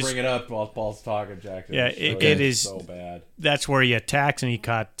 he took his. Bring it up while Paul's talking, Jackson. Yeah, it is so bad. That's where he attacks, and he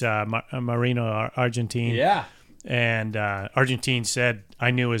caught Marino Argentine. Yeah. And Argentine said, "I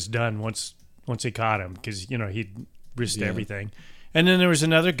knew it was done once he caught him because he'd risked everything." And then there was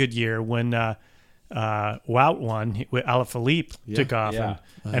another good year when Wout won. Alaphilippe took off,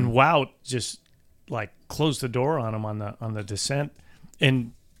 and Wout just like closed the door on him on the descent.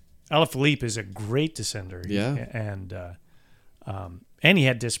 And Alaphilippe is a great descender. And he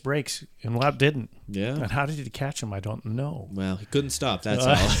had disc brakes, and Wout didn't. Yeah. And how did he catch him? I don't know. Well, he couldn't stop. That's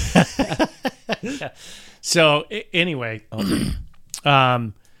all. So anyway,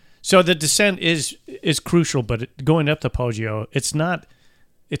 so the descent is crucial, but going up the Poggio, it's not.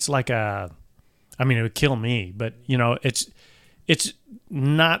 It's like it would kill me, but it's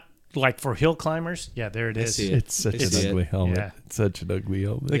not like for hill climbers. Yeah, there it is. It's such an ugly helmet. Yeah. It's such an ugly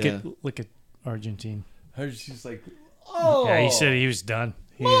helmet. Look at Argentine. She's like, Yeah, he said he was done.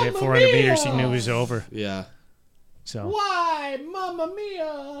 He hit 400 meters. He knew he was over. Yeah. So why, Mamma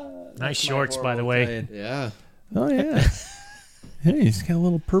Mia? Nice shorts, by the way. Yeah. Oh yeah. Hey, he's got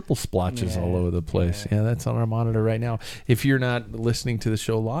little purple splotches all over the place. Yeah, that's on our monitor right now. If you're not listening to the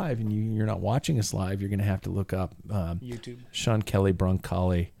show live and you're not watching us live, you're going to have to look up YouTube. Sean Kelly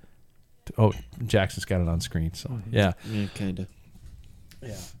Broncoli. Oh, Jackson's got it on screen. So yeah, kind of.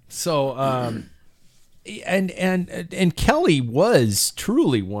 Yeah. So and Kelly was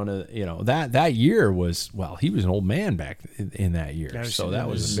truly one of that year was he was an old man back in that year. So that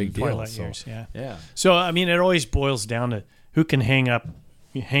was a big deal. Twilight years, yeah. So it always boils down to who can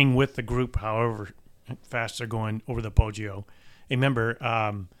hang with the group, however fast they're going over the Poggio. Remember,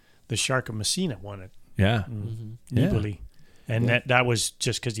 the Shark of Messina won it. Yeah, Nibali, and that was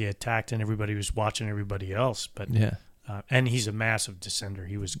just because he attacked and everybody was watching everybody else. But and he's a massive descender.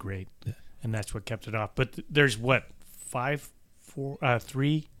 He was great. Yeah. And that's what kept it off. But there's 5 to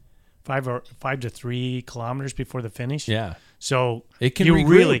 3 kilometers before the finish. Yeah. So it can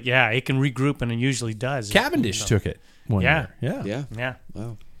regroup. It can regroup, and it usually does. Cavendish took it one year. Yeah.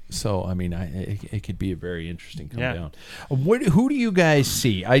 Wow. So it could be a very interesting come down. Who do you guys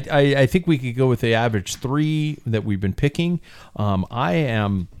see? I think we could go with the average 3 that we've been picking. I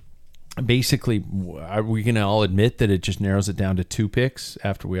am. Basically, are we going to all admit that it just narrows it down to 2 picks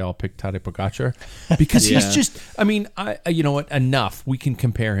after we all pick Tadej Pogacar? Because he's just, you know what, enough. We can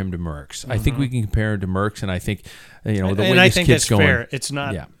compare him to Merckx. I think we can compare him to Merckx, and I think, the way this kid's going. Fair. It's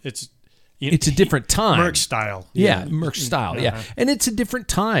not, it's a different time. Merckx style. Yeah, Merckx style, And it's a different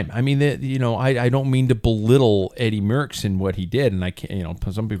time. I mean, I don't mean to belittle Eddie Merckx and what he did, and I can't,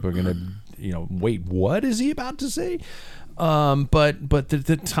 some people are going to, wait, what is he about to say? But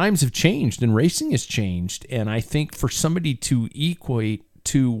the times have changed and racing has changed, and I think for somebody to equate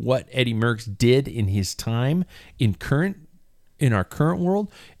to what Eddie Merckx did in his time in our current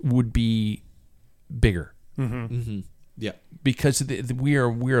world would be bigger. Yeah, because we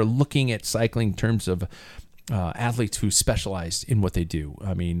are looking at cycling in terms of athletes who specialized in what they do.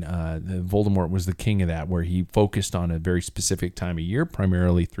 I mean, Voldemort was the king of that, where he focused on a very specific time of year,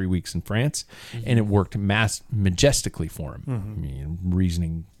 primarily 3 weeks in France, and it worked majestically for him. I mean,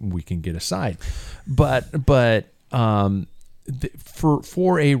 reasoning we can get aside, but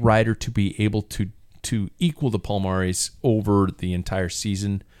for a rider to be able to equal the Palmares over the entire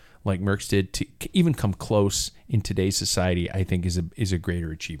season, like Merckx did, to even come close in today's society, I think is a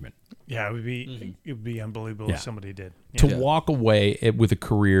greater achievement. Yeah, it would be unbelievable if somebody did. To walk away with a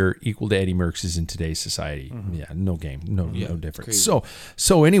career equal to Eddie Merckx's in today's society. Yeah, no game, no difference. Crazy.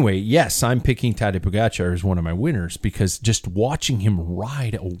 So anyway, yes, I'm picking Tadej Pogacar as one of my winners because just watching him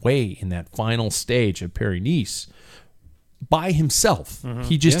ride away in that final stage of Paris-Nice by himself,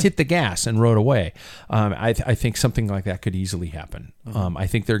 he just hit the gas and rode away. I think something like that could easily happen. I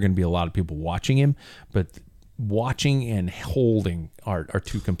think there are going to be a lot of people watching him, but watching and holding are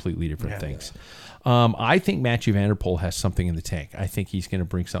 2 completely different things. I think Mathieu van der Poel has something in the tank. I think he's going to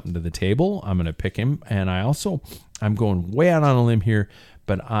bring something to the table. I'm going to pick him, and I'm going way out on a limb here,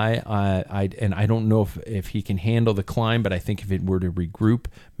 but I don't know if he can handle the climb. But I think if it were to regroup,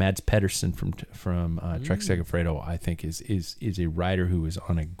 Mads Pedersen from Trek Segafredo, I think is a rider who is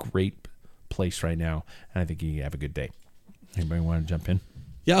on a great place right now, and I think he have a good day. Anybody want to jump in?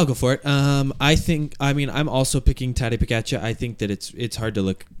 Yeah, I'll go for it. I'm also picking Tadej Pogačar. I think that it's hard to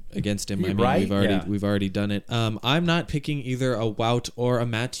look against him. We've already done it. I'm not picking either a Wout or a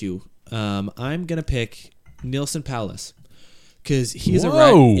Matthew. I'm gonna pick Neilson Powless because he's a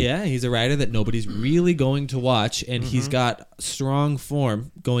rider that nobody's really going to watch, and he's got strong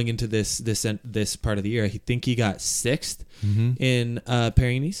form going into this part of the year. I think he got 6th in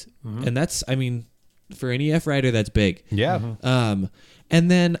Paris-Nice, and that's for any F rider that's big. Yeah. And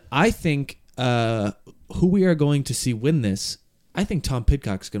then I think who we are going to see win this, I think Tom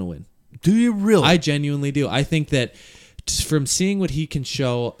Pidcock's going to win. Do you really? I genuinely do. I think that from seeing what he can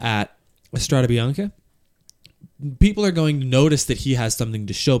show at Strade Bianche, people are going to notice that he has something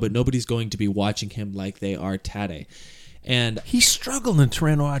to show, but nobody's going to be watching him like they are Tadej. And he struggled in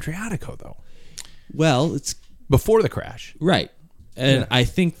Tirreno Adriatico, though. Well, it's before the crash. Right. And I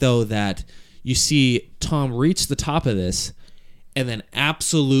think, though, that you see Tom reach the top of this and then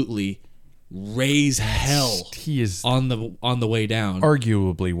absolutely raise hell. He is on the way down.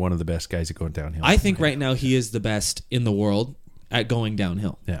 Arguably one of the best guys at going downhill. I think right now he is the best in the world at going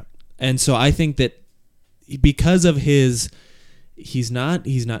downhill. Yeah. And so I think that because of he's not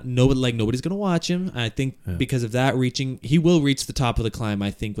nobody's going to watch him. I think because of that he will reach the top of the climb,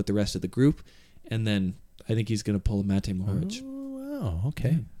 I think, with the rest of the group. And then I think he's going to pull a Matej Mohoric. Oh, wow.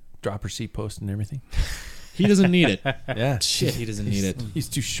 Okay. Dropper seat post and everything. He doesn't need it. Yeah. Shit, he doesn't need it. He's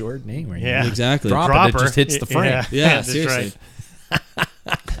too short name right Yeah. now. Exactly. Dropper that just hits the frame. Yeah, that's seriously. right.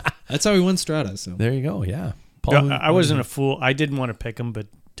 That's how he won Strada. So There you go. Yeah. No, I wasn't a fool. I didn't want to pick him, but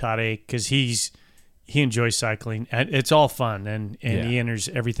Tadej, because he enjoys cycling. It's all fun, and he enters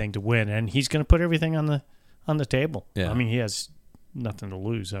everything to win, and he's going to put everything on the table. Yeah. I mean, he has nothing to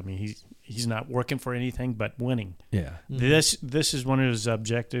lose. I mean, he's not working for anything but winning. Yeah. This is one of his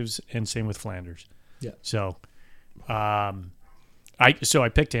objectives, and same with Flanders. Yeah. So, I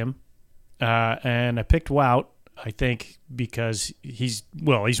picked him, and I picked Wout. I think because he's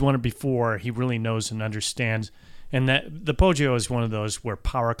won it before. He really knows and understands, and that the Poggio is one of those where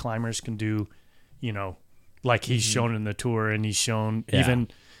power climbers can do, like he's shown in the Tour, and he's shown even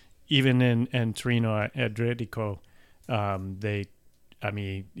in Tirreno Adriatico.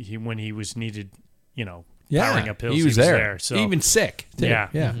 When he was needed, powering up hills, he was there. So even sick. Too.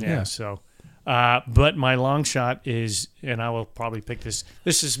 Yeah. So, but my long shot is, and I will probably pick this.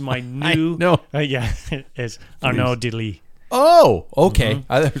 This is my new. Is Arnaud Delis. Oh, okay.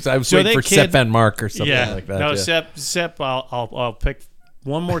 I was waiting for Sepp Van Mark or something like that. No, Sepp. I'll pick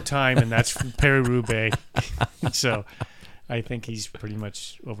one more time, and that's from Paris-Roubaix. So, I think he's pretty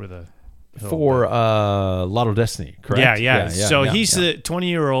much over the hill. For Lotto Destiny, correct? Yeah. So he's a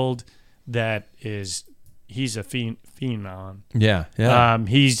 20-year-old that is. He's a phenom. Yeah.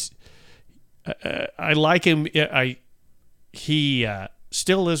 I like him. He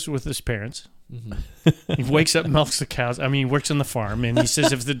still lives with his parents. Mm-hmm. He wakes up, milks the cows. I mean, he works on the farm, and he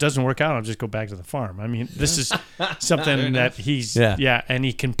says, if it doesn't work out, I'll just go back to the farm. I mean, this is something that he's and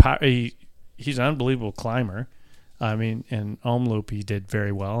he can. He's an unbelievable climber. I mean, in Omloop he did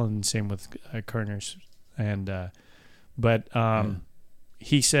very well, and same with Kerners. And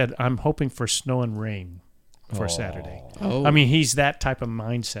he said, I'm hoping for snow and rain for Saturday. Oh. I mean, he's that type of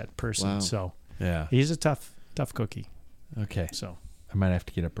mindset person. Wow. So Yeah. he's a tough cookie. Okay. So I might have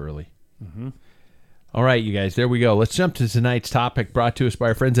to get up early. Mm-hmm. All right, you guys, there we go. Let's jump to tonight's topic brought to us by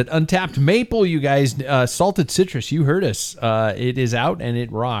our friends at Untapped Maple, you guys. Salted citrus, you heard us. It is out and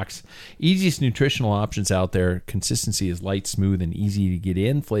it rocks. Easiest nutritional options out there. Consistency is light, smooth, and easy to get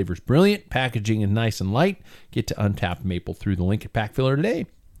in. Flavor's brilliant. Packaging is nice and light. Get to Untapped Maple through the link at Pack Filler today.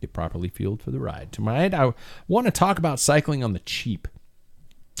 Get properly fueled for the ride. Tonight, I want to talk about cycling on the cheap,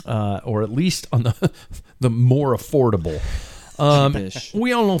 or at least on the more affordable.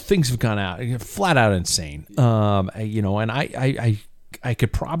 We all know things have gone out flat out insane. And I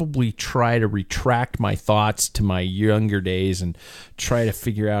could probably try to retract my thoughts to my younger days and try to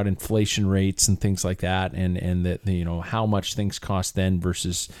figure out inflation rates and things like that, and that, how much things cost then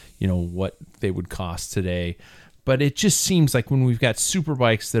versus, what they would cost today. But it just seems like when we've got super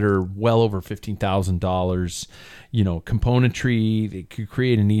bikes that are well over $15,000, componentry, they could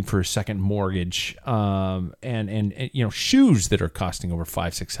create a need for a second mortgage, and shoes that are costing over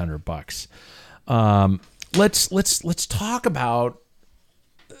 $500-600. Let's talk about.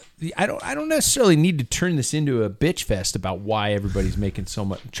 I don't necessarily need to turn this into a bitch fest about why everybody's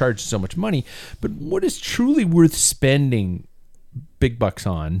charging so much money, but what is truly worth spending big bucks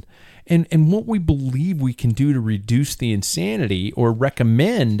on, and what we believe we can do to reduce the insanity or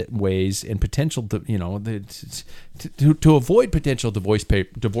recommend ways and potential to avoid potential divorce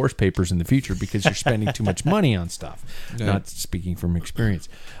papers in the future because you're spending too much money on stuff. Right. Not speaking from experience.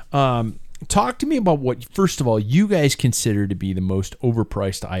 Talk to me about what, first of all, you guys consider to be the most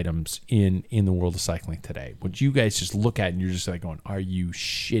overpriced items in the world of cycling today. What you guys just look at and you're just like going, are you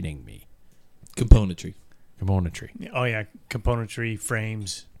shitting me? Componentry. Oh, yeah. Componentry,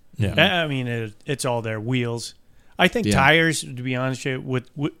 frames. Yeah. I mean, it's all there. Wheels. I think tires, to be honest with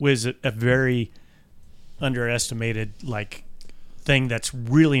you, was a very underestimated thing that's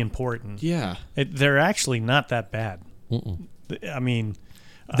really important. Yeah. They're actually not that bad. Mm-mm. I mean...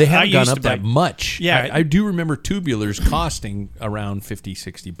 They haven't gone up that much. Yeah. I do remember tubulars costing around $50,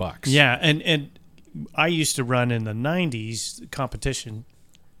 $60. Yeah, and I used to run in the 90s competition,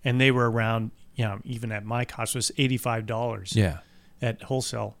 and they were around, even at my cost, was $85 at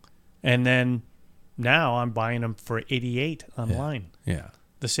wholesale. And then now I'm buying them for $88 online. Yeah.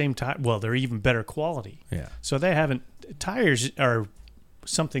 The same time. Well, they're even better quality. Yeah. So they haven't... Tires are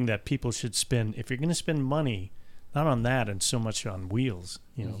something that people should spend. If you're going to spend money... Not on that and so much on wheels,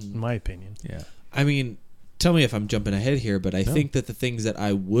 in my opinion. Yeah. I mean, tell me if I'm jumping ahead here, but I think that the things that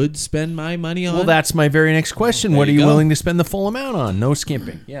I would spend my money on... Well, that's my very next question. What are you willing to spend the full amount on? No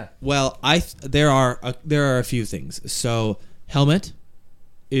skimping. Yeah. Well, there are a few things. So, helmet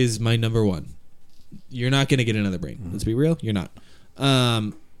is my number one. You're not going to get another brain. Let's be real. You're not.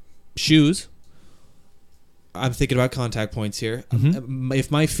 Shoes. I'm thinking about contact points here. Mm-hmm.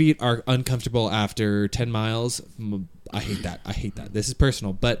 If my feet are uncomfortable after 10 miles, I hate that. This is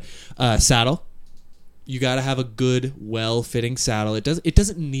personal. But saddle, you got to have a good, well-fitting saddle. It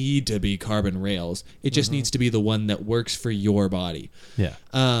doesn't need to be carbon rails. It just needs to be the one that works for your body. Yeah.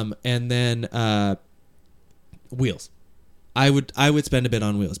 And then wheels. I would spend a bit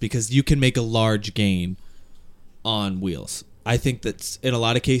on wheels because you can make a large gain on wheels. I think that in a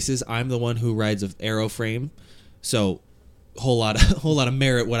lot of cases, I'm the one who rides an aero frame, so whole lot of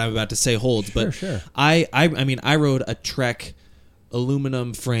merit what I'm about to say holds. But sure. I mean, I rode a Trek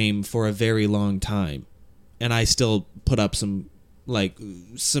aluminum frame for a very long time, and I still put up some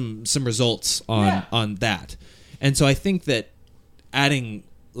results on that. And so I think that adding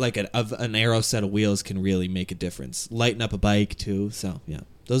an aero set of wheels can really make a difference. Lighten up a bike too. So yeah,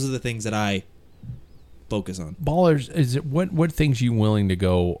 those are the things that I focus on. Ballers, is it what things you willing to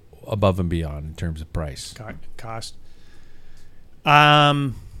go above and beyond in terms of price? Cost.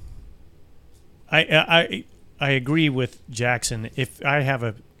 I agree with Jackson. If I have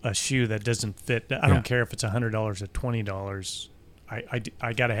a shoe that doesn't fit, I don't care if it's $100 or $20. I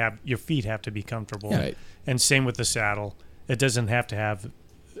gotta have, your feet have to be comfortable. Right. And same with the saddle. It doesn't have to have,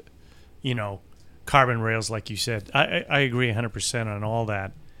 carbon rails like you said. I agree 100% on all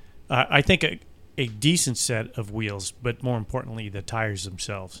that. I think a decent set of wheels, but more importantly, the tires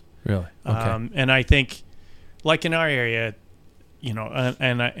themselves. Really? Okay. And I think, like in our area,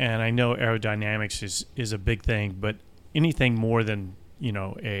 and I know aerodynamics is a big thing, but anything more than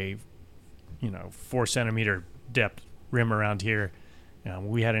a 4 centimeter depth rim around here.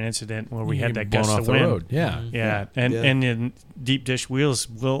 We had an incident where we had that gust of wind. Road. Yeah. Mm-hmm. Yeah. And in deep dish wheels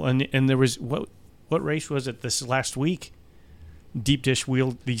and there was what race was it this last week? Deep dish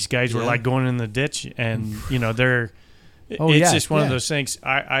wheel, these guys were going in the ditch, and they're it's just one of those things.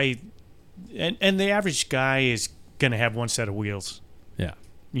 And the average guy is going to have one set of wheels,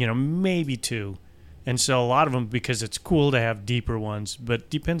 maybe two, and so a lot of them, because it's cool to have deeper ones, but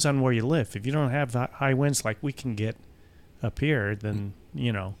depends on where you live. If you don't have high winds like we can get up here, then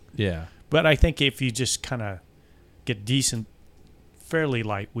but I think if you just kind of get decent, fairly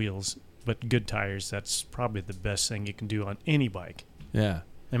light wheels but good tires, that's probably the best thing you can do on any bike. Yeah.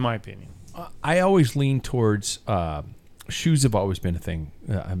 In my opinion. I always lean towards shoes have always been a thing.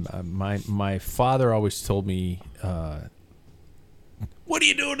 My father always told me, what are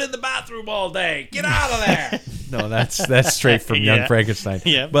you doing in the bathroom all day? Get out of there. No, that's straight from Young Frankenstein.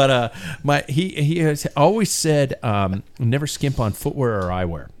 Yeah. But he has always said, never skimp on footwear or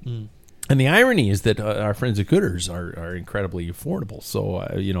eyewear. Mm. And the irony is that our friends at Gooders are incredibly affordable. So,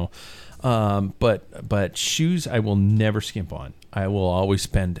 but shoes I will never skimp on. I will always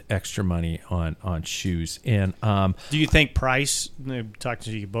spend extra money on shoes. And do you think price?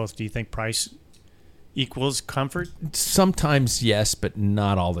 Talking to you both, do you think price equals comfort? Sometimes yes, but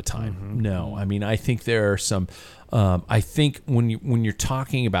not all the time. No, I mean I think there are some. I think when you're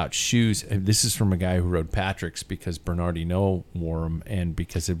talking about shoes, and this is from a guy who rode Patrick's because Bernardino wore them, and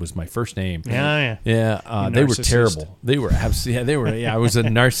because it was my first name. Yeah. They were terrible. They were absolutely. Yeah, they were. Yeah, it was a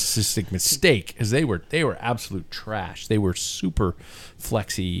narcissistic mistake because they were absolute trash. They were super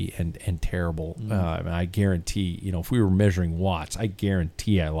flexy and terrible. I guarantee, if we were measuring watts, I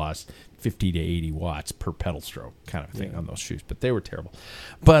guarantee I lost 50 to 80 watts per pedal stroke kind of thing on those shoes, but they were terrible.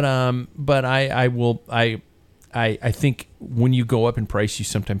 But I think when you go up in price, you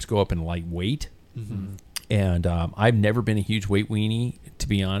sometimes go up in lightweight. And I've never been a huge weight weenie, to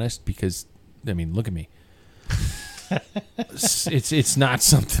be honest, because, I mean, look at me. It's not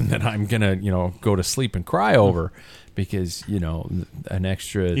something that I'm going to, go to sleep and cry over because, an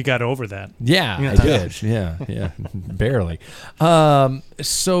extra... You got over that. Yeah, I did. Yeah, barely.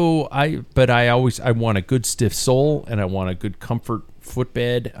 So I want a good stiff sole, and I want a good comfort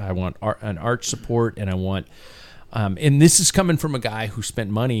footbed. I want an arch support, and I want... and this is coming from a guy who spent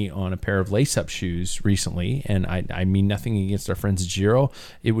money on a pair of lace-up shoes recently, and I mean nothing against our friends at Giro.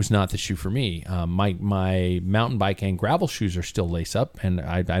 It was not the shoe for me. My mountain bike and gravel shoes are still lace-up, and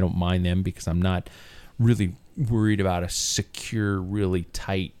I don't mind them because I'm not really worried about a secure, really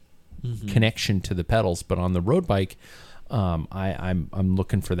tight connection to the pedals. But on the road bike, I'm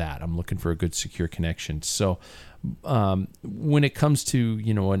looking for that. I'm looking for a good, secure connection. So when it comes to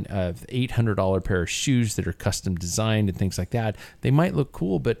an $800 pair of shoes that are custom designed and things like that, they might look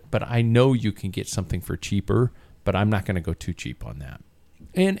cool, but I know you can get something for cheaper. But I'm not going to go too cheap on that.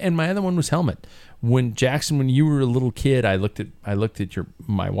 And my other one was helmet. When Jackson, when you were a little kid, I looked at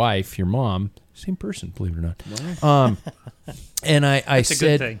my wife, your mom, same person, believe it or not. Wow. And I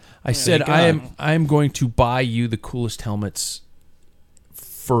said, I'm going to buy you the coolest helmets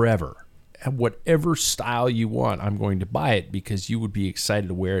forever. Whatever style you want, I'm going to buy it because you would be excited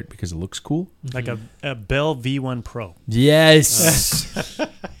to wear it because it looks cool. Like a Bell V1 Pro. Yes.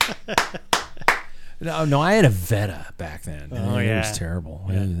 No, I had a Veta back then. Oh, It was terrible.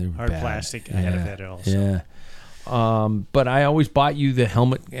 Yeah. They were Hard bad. plastic. I had a Veta also. Yeah. But I always bought you the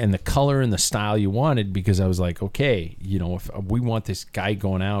helmet and the color and the style you wanted because I was like, okay, if we want this guy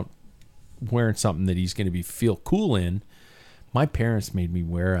going out wearing something that he's going to feel cool in. My parents made me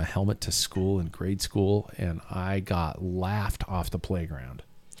wear a helmet to school in grade school, and I got laughed off the playground.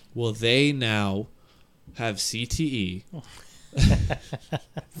 Well, they now have CTE.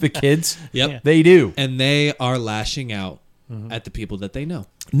 The kids? Yep. They do. And they are lashing out at the people that they know.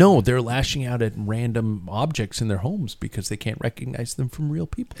 No, they're lashing out at random objects in their homes because they can't recognize them from real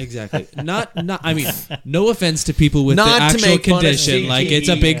people. Exactly. Not. I mean, no offense to people with Not the to actual make fun of condition. CTE. Like, it's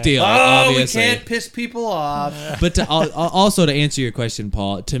a big deal, obviously. We can't piss people off. But also to answer your question,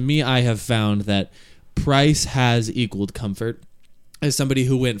 Paul, to me, I have found that price has equaled comfort. As somebody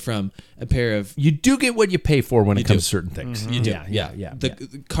who went from a pair of... You do get what you pay for when it comes to certain things. You do. Yeah.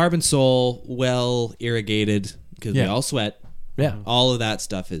 The carbon sole, well irrigated, because we all sweat. Yeah. All of that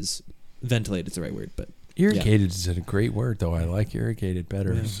stuff is ventilated. It's the right word, but... Irrigated is a great word, though. I like irrigated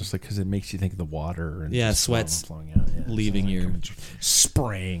better. It's just like because it makes you think of the water and sweat's flowing out. Yeah, leaving your...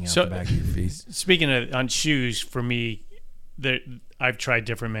 spraying out the back of your feet. Speaking of on shoes, for me, I've tried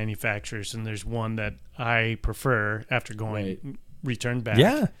different manufacturers, and there's one that I prefer after going returned back.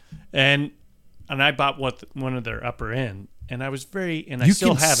 Yeah, and I bought one of their upper end, and I was I you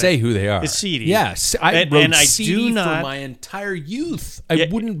still can have say it. who they are. It's CD. Yes, I rode I CD do not, for my entire youth. I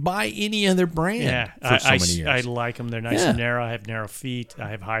wouldn't buy any other brand for so many years. I like them. They're nice and narrow. I have narrow feet. I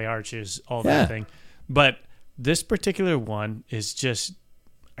have high arches, all that thing. But this particular one is just,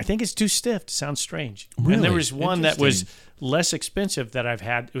 I think it's too stiff to sound strange. Really? And there was one that was less expensive that I've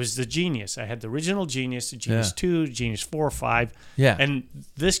had. It was the Genius. I had the original Genius, the Genius 2, Genius 4 or 5. Yeah. And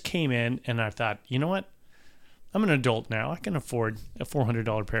this came in, and I thought, you know what? I'm an adult now. I can afford a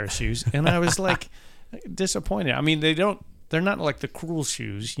 $400 pair of shoes. And I was like disappointed. I mean, they're not like the cruel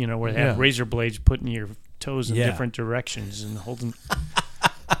shoes, where they have razor blades putting your toes in different directions and holding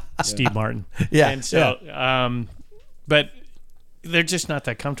Steve Martin. Yeah. And so, but they're just not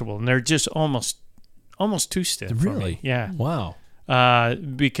that comfortable. And they're just almost too stiff. Really? For me. Yeah. Wow.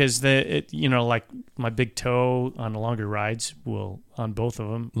 Because like my big toe on the longer rides will, on both of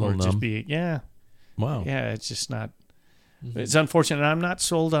them, or just be, Wow. Yeah, it's just not. It's unfortunate. I'm not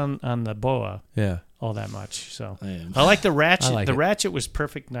sold on the BOA. All that much. So I like the ratchet. The ratchet was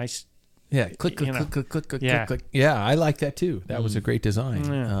perfect, nice. Yeah, click, click, click. Yeah, I like that too. That was a great design.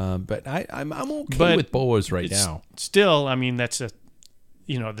 Yeah. But I'm okay with BOAs right now. Still, I mean, that's the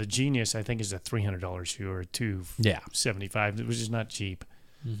Genius I think is a $300 shoe or $275, which is not cheap.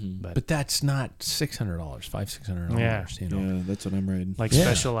 But that's not $600, $500-$600. Yeah. You know? Yeah, that's what I'm riding. Like Yeah,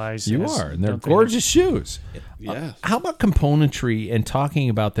 Specialized. You has- are, and they're don't they gorgeous shoes. Yeah. How about componentry and talking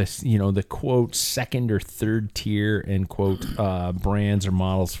about this, the quote second or third tier and quote brands or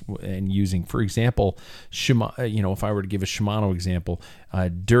models and using, for example, Shimano, if I were to give a Shimano example,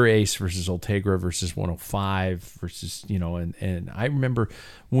 Dura-Ace versus Ultegra versus 105 versus, and I remember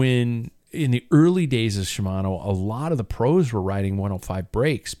when in the early days of Shimano, a lot of the pros were riding 105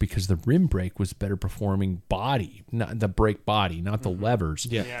 brakes because the rim brake was better performing body, not the brake body, not the levers.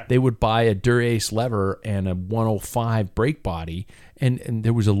 Yeah. They would buy a Dura-Ace lever and a 105 brake body, and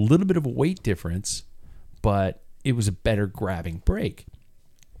there was a little bit of a weight difference, but it was a better grabbing brake.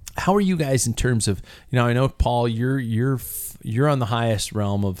 How are you guys in terms of, I know, Paul, you're on the highest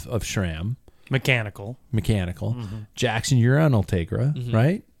realm of SRAM. Mechanical. Jackson, you're on Ultegra,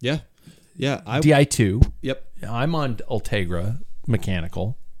 right? Yeah. Yeah. Di2. Yep. I'm on Ultegra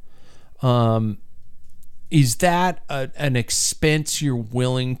mechanical. Is that an expense you're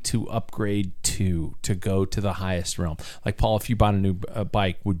willing to upgrade to go to the highest realm? Like, Paul, if you bought a new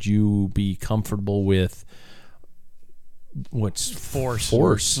bike, would you be comfortable with what's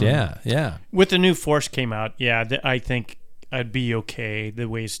Force? Yeah. With the new Force came out, I think I'd be okay the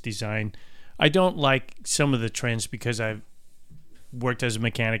way it's designed. I don't like some of the trends because I've worked as a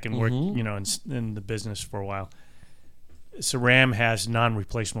mechanic and worked, in the business for a while. SRAM has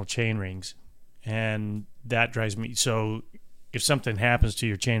non-replaceable chain rings, and that drives me. So if something happens to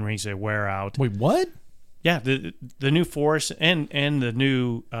your chain rings, they wear out. Wait, what? Yeah, the new Force and the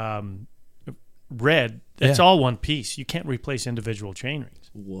new Red, it's all one piece. You can't replace individual chain rings.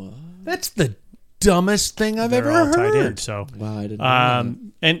 What? That's the dumbest thing I've They're ever all heard. tied in. So Wow, I didn't know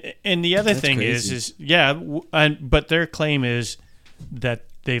that. And the other That's thing crazy. but their claim is that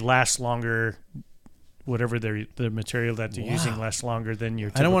they last longer, whatever the material that they're using lasts longer than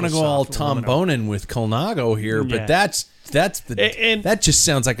your I don't want to typical go all soft Tom aluminum. Bonin with Colnago here, but Yeah. that just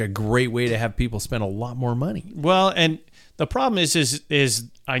sounds like a great way to have people spend a lot more money. Well, and the problem is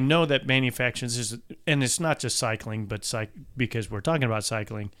I know that manufacturers is, and it's not just cycling, but because we're talking about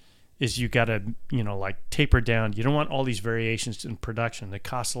cycling, is you got to like taper down. You don't want all these variations in production. They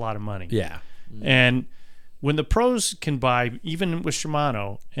cost a lot of money. Yeah. And when the pros can buy, even with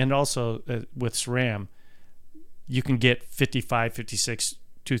Shimano and also with SRAM, you can get 55, 56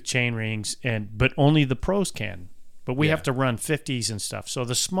 tooth chain rings, but only the pros can. But we have to run 50s and stuff. So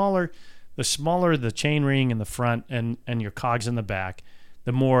the smaller the chain ring in the front and your cogs in the back,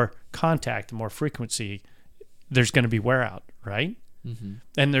 the more contact, the more frequency, there's going to be wear out, right? Mm-hmm.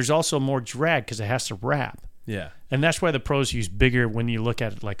 And there's also more drag because it has to wrap. Yeah. And that's why the pros use bigger when you look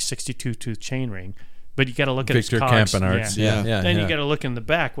at it, like 62 tooth chain ring. But you got to look at Victor his cogs. Campenarts. Yeah. Then you got to look in the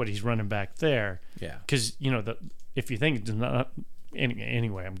back what he's running back there. Yeah. Because if you think it's not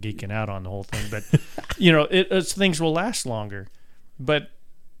anyway, I'm geeking out on the whole thing, but it's things will last longer. But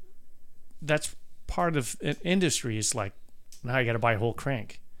that's part of an industry. Is like now you got to buy a whole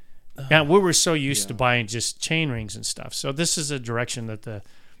crank. Now we were so used to buying just chain rings and stuff. So this is a direction that the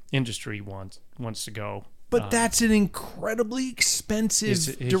industry wants to go. But that's an incredibly expensive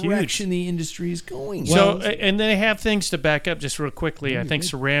It's direction the industry is going. So, and they have things to back up just real quickly. I think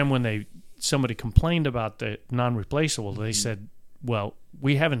SRAM, when somebody complained about the non-replaceable, they said, well,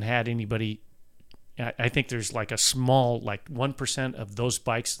 we haven't had anybody. I think there's like a small, like 1% of those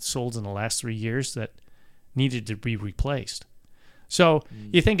bikes sold in the last 3 years that needed to be replaced. So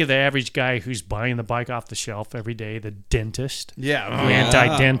you think of the average guy who's buying the bike off the shelf every day, the dentist. Yeah. The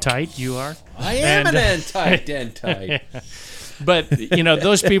anti-dentite you are. I am an anti-dentite. But,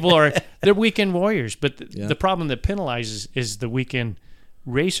 those people they're weekend warriors. But the problem that penalizes is the weekend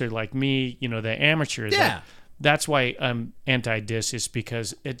racer like me, the amateur. Yeah. That's why I'm anti-disc, is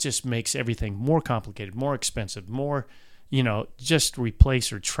because it just makes everything more complicated, more expensive, more, just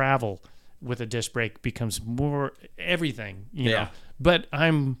replace or travel with a disc brake becomes more everything, you know. But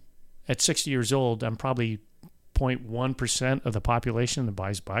I'm at 60 years old, I'm probably 0.1% of the population that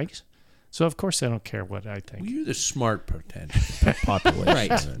buys bikes. So, of course, I don't care what I think. Well, you're the smart population.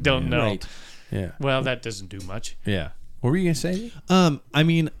 Right. Don't know. Right. Yeah. Well, that doesn't do much. Yeah. What were you going to say? I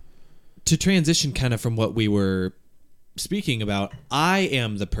mean, to transition kind of from what we were speaking about, I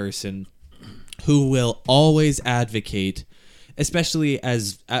am the person who will always advocate, especially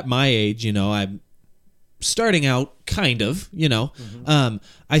as at my age, I'm starting out kind of,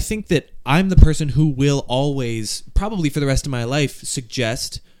 I think that I'm the person who will always, probably for the rest of my life,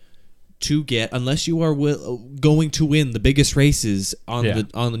 suggest to get, unless you are going to win the biggest races on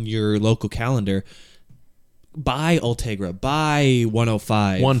your local calendar, buy Ultegra, buy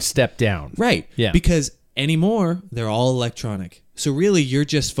 105. One step down. Right. Yeah. Because anymore, they're all electronic. So really, you're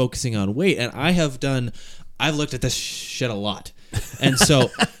just focusing on weight. And I've looked at this shit a lot. And so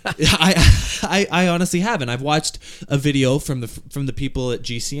I honestly haven't. I've watched a video from the people at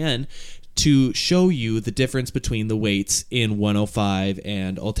GCN to show you the difference between the weights in 105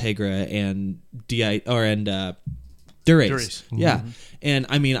 and Ultegra and Dura-Ace. Yeah. And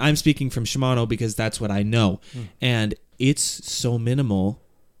I mean, I'm speaking from Shimano because that's what I know. And it's so minimal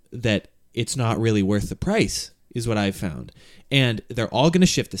that it's not really worth the price, is what I've found. And they're all going to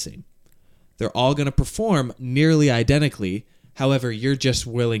shift the same. They're all going to perform nearly identically. However, you're just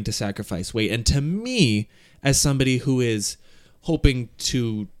willing to sacrifice weight. And to me, as somebody who is hoping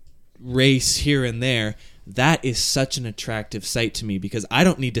to race here and there, that is such an attractive sight to me because I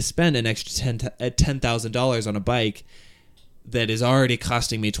don't need to spend an extra $10,000 on a bike that is already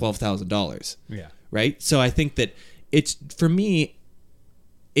costing me $12,000. Yeah. Right? So I think that for me,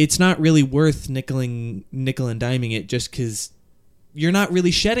 it's not really worth nickel and diming it just because you're not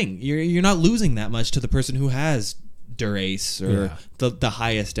really shedding. You're not losing that much to the person who has Dura-Ace or the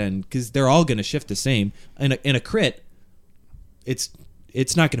highest end because they're all going to shift the same. In a crit, it's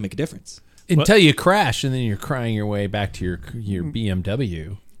not going to make a difference until you crash and then you're crying your way back to your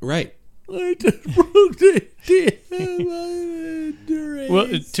BMW. Right. I just broke it. Well,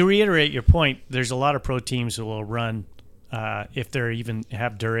 to reiterate your point, there's a lot of pro teams that will run if they even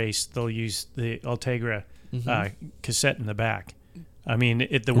have Dura-Ace, they'll use the Ultegra cassette in the back. I mean,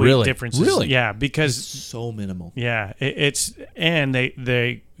 the weight difference is, yeah, because it's so minimal. Yeah, and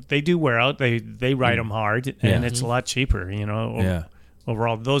they do wear out. They ride them hard, and it's a lot cheaper.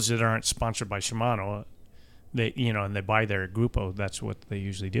 Overall, those that aren't sponsored by Shimano, and they buy their Grupo. That's what they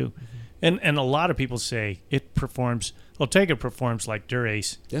usually do. And a lot of people say Ultegra performs like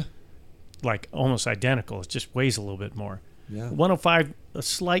Dura-Ace. Yeah, like almost identical. It just weighs a little bit more. Yeah, 105, a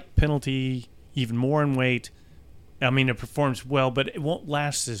slight penalty, even more in weight. I mean, it performs well, but it won't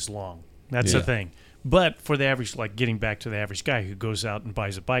last as long. That's the thing. But for the average, like getting back to the average guy who goes out and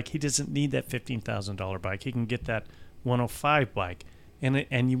buys a bike, he doesn't need that $15,000 bike. He can get that 105 bike,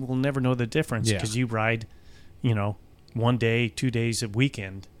 and you will never know the difference because you ride, 1 day, 2 days a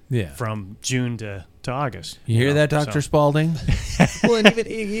weekend from June to August. You hear that, Dr. Spalding? Well, and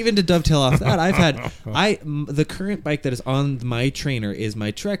even to dovetail off that, I've had the current bike that is on my trainer is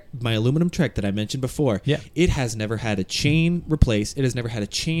my Trek, my aluminum Trek that I mentioned before. Yeah, it has never had a chain replaced. It has never had a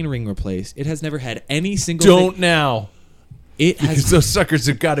chain ring replaced. It has never had any single. Don't thing. Now. It has because those suckers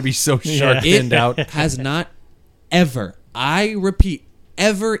have got to be so sharp thinned out. It has not ever. I repeat,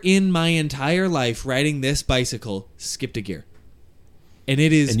 ever in my entire life riding this bicycle skipped a gear. And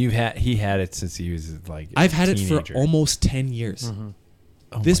it is. And he had it since he was like. I've had it for almost 10 years. Mm-hmm.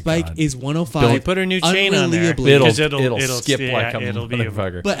 Oh this bike God. Is 105. Don't put a new chain on there because it'll skip like a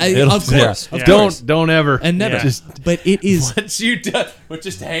motherfucker. But of course, don't ever and never. Yeah. But it is once you done, we're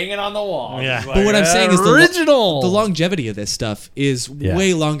just hanging on the wall. Yeah. But what I'm saying is the longevity of this stuff is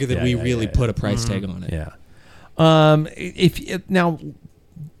way longer than we really put a price tag on it. Yeah. Now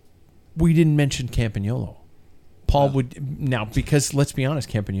we didn't mention Campagnolo. Paul would now because let's be honest,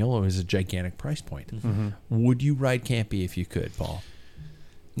 Campagnolo is a gigantic price point. Mm-hmm. Would you ride Campy if you could, Paul?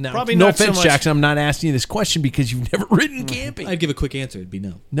 No, probably no not offense, so much. Jackson. I'm not asking you this question because you've never ridden Campy. I'd give a quick answer. It'd be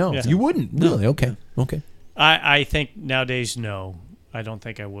no. No, you wouldn't. No. Really? Okay. No. Okay. I think nowadays, no. I don't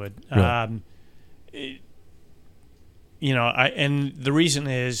think I would. Really? And the reason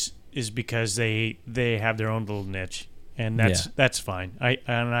is because they have their own little niche, and that's fine.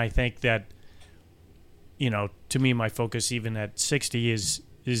 I think that, to me, my focus even at 60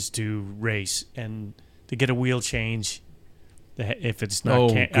 is to race and to get a wheel change. If it's not,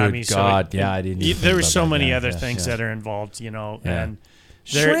 God, I didn't. There are so many other things that are involved, and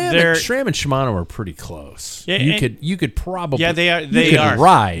SRAM and Shimano are pretty close. Yeah, you could probably they are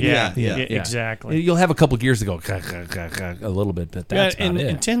ride. Yeah, exactly. You'll have a couple gears to go a little bit, but that's about it.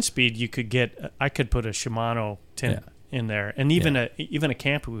 In 10-speed, you could get. I could put a Shimano 10 in there, and even a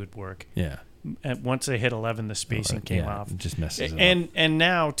Campi would work. Yeah. And once they hit 11, the spacing came off. It just messes it up. And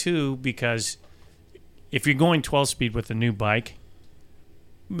now too, because if you're going 12-speed with a new bike,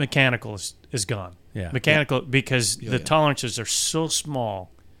 mechanical is gone. Yeah. Mechanical because the tolerances are so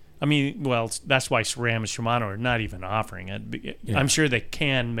small. I mean, well, that's why SRAM and Shimano are not even offering it. Yeah. I'm sure they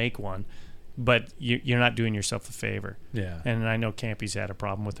can make one, but you're not doing yourself a favor. Yeah. And I know Campy's had a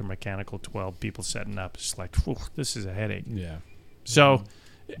problem with their mechanical 12 people setting up. It's like, this is a headache. Yeah. So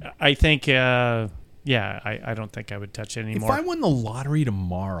I think, I don't think I would touch it anymore. If I won the lottery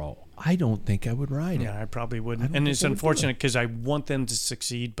tomorrow, I don't think I would ride it. Yeah, I probably wouldn't. And it's unfortunate because I want them to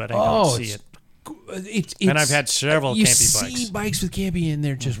succeed, but I don't see it. it's and I've had several you campy see bikes. bikes with campy, and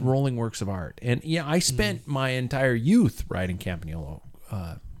they're just rolling works of art. And yeah, I spent my entire youth riding Campagnolo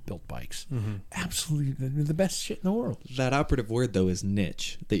built bikes. Absolutely the best shit in the world. That operative word though is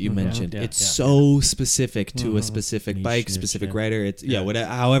niche that you mentioned. Yeah, It's yeah. so specific to a specific Niche, bike, niche, specific yeah. rider. It's whatever,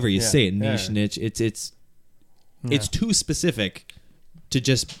 however you say it, niche, yeah. niche. It's too specific to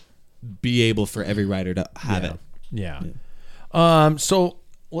just be able for every rider to have it. Yeah. So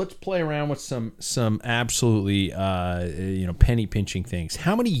let's play around with some absolutely penny pinching things.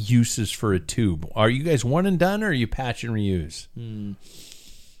 How many uses for a tube? Are you guys one and done, or are you patch and reuse?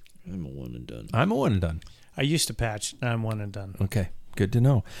 I'm a one and done. I'm a one and done. I used to patch. I'm one and done. Okay, good to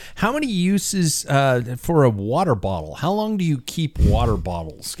know. How many uses for a water bottle? How long do you keep water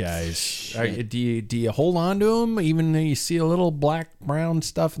bottles, guys? Do you hold on to them even though you see a little black brown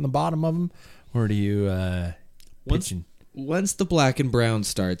stuff in the bottom of them, or do you pitch in? Once the black and brown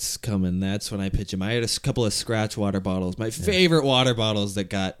starts coming, that's when I pitch them. I had a couple of scratch water bottles, my favorite water bottles that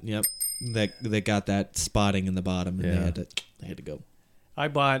got that got that spotting in the bottom, and they had to go. I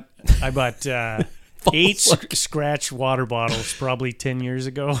bought 8 scratch water bottles probably 10 years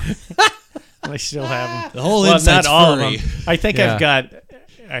ago. I still have them. The whole inside's not all furry. of them. I think Yeah. I've got.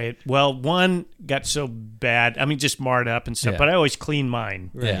 One got so bad. I mean, just marred up and stuff. Yeah. But I always clean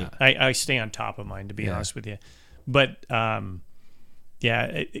mine. Yeah. I stay on top of mine, to be honest with you. But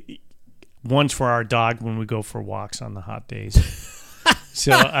one's for our dog when we go for walks on the hot days.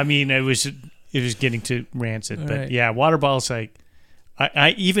 So I mean, it was getting to rancid. But right. yeah, water bottles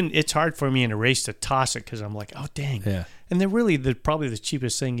I even it's hard for me in a race to toss it because I'm like, oh dang, Yeah. and they're really probably the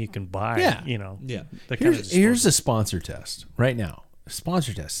cheapest thing you can buy. Yeah. Yeah. The kind of Here's a sponsor test right now.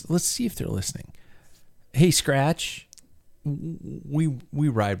 Sponsor test. Let's see if they're listening. Hey, Scratch, we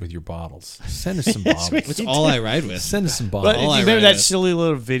ride with your bottles. Send us some bottles. That's all I ride with. Send us some But bottles. you I remember ride that with. silly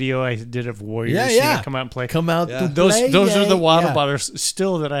little video I did of Warriors? Yeah, you know, yeah. come out and play. Come out Yeah. to Those play, are the water yeah. bottles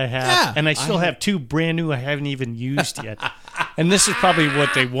still that I have, Yeah. and I still have 2 brand new I haven't even used yet. And this is probably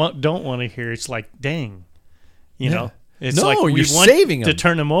what they don't want to hear. It's like, dang, you know. It's No, like we you're want saving to 'em.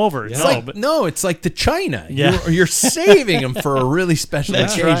 turn them over. It's No, like, but no, it's like the China. Yeah. You're saving them for a really special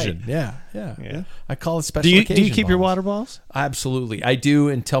That's occasion. right. Yeah. I call it special do you occasion keep your bottles. water bottles? Absolutely. I do,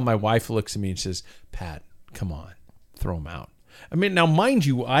 until my wife looks at me and says, Pat, come on, throw them out. I mean, now, mind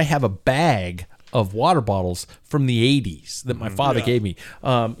you, I have a bag of water bottles from the 80s that my father gave me.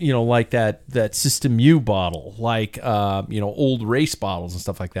 Like that System U bottle, like, old race bottles and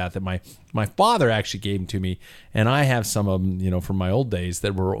stuff like that my father actually gave them to me. And I have some of them, from my old days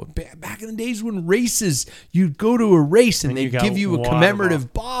that were back in the days when races, you'd go to a race and And you they'd got give you a water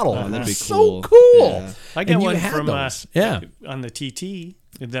commemorative bottle. Oh, that'd be So cool. cool. Yeah. I got And you one had from those. Yeah. on the TT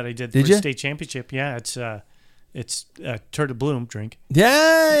that I did Did for ya? state championship. Yeah, it's Tur de Bloom drink. Yay!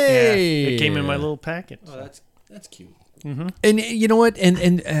 Yeah, it came in my little packet. Oh, that's cute. And you know what?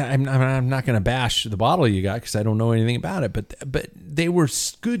 And I'm not going to bash the bottle you got because I don't know anything about it. But they were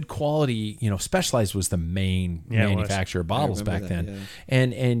good quality. Specialized was the main Yeah, it was. manufacturer of bottles back remember then,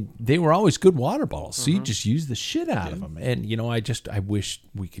 that, and they were always good water bottles. So you just use the shit out of them. And I wish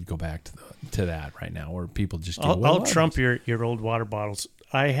we could go back to that right now, where people just get I'll trump your old water bottles.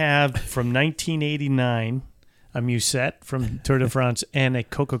 I have from 1989 a Musette from Tour de France and a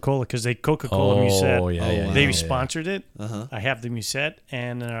Coca-Cola because Coca-Cola Musette. They sponsored it. I have the Musette,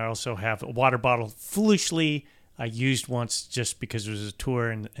 and then I also have a water bottle. Foolishly, I used once just because it was a tour,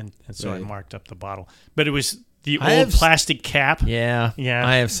 and so I marked up the bottle. But it was the old plastic cap. Yeah, Yeah.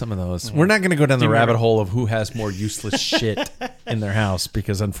 I have some of those. We're not going to go down the you rabbit remember- hole of who has more useless shit in their house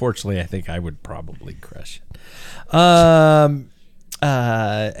because, unfortunately, I think I would probably crush it.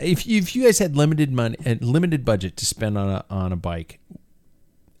 If you guys had limited money and limited budget to spend on a bike,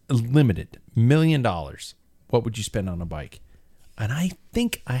 limited $1 million, what would you spend on a bike? And I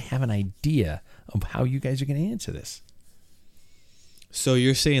think I have an idea of how you guys are going to answer this. So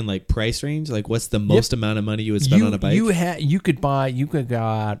you're saying like price range? Like what's the most amount of money you would spend on a bike? You could go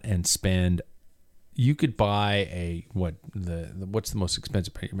out and spend. You could buy what's the most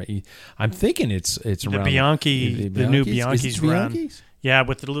expensive bike? I'm thinking it's The around Bianchi, the new Bianchis? Is Bianchi's it run. Bianchis? Yeah,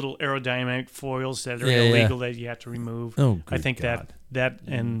 with the little aerodynamic foils that are Yeah, illegal that you have to remove. Oh, I good think God. that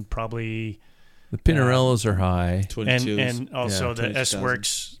and probably The Pinarellos are high. 22s. and also Yeah, the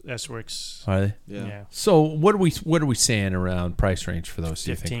 22,000. S-Works. Are they? Yeah. So what are we saying around price range for those?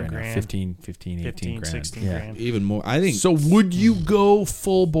 Do you 15 think right now? grand. 15, 18 15, grand. 16 Yeah. grand. Even more. I think So would you go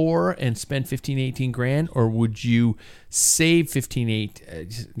full bore and spend 15, 18 grand, or would you save 15,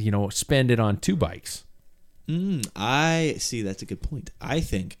 spend it on 2 bikes? I see. That's a good point. I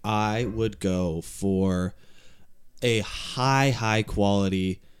think I would go for a high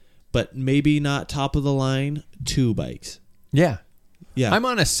quality but maybe not top of the line 2 bikes. Yeah. Yeah. I'm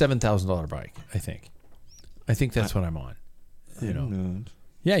on a $7,000 bike, I think. I think that's what I'm on. You know.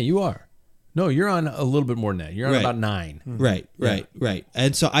 Yeah, you are. No, you're on a little bit more than that. You're on about 9. Right.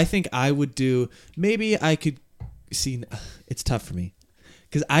 And so I think I would do, maybe I could see, it's tough for me.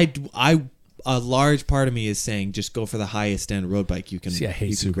 Because a large part of me is saying just go for the highest end road bike you can. See, I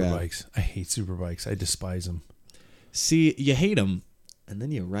hate super grab. bikes. I hate super bikes. I despise them. See, you hate them, and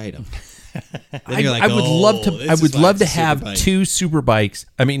then you ride them. I would love to. I would love to have 2 super bikes.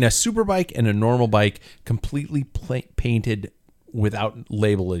 I mean, a super bike and a normal bike, completely painted without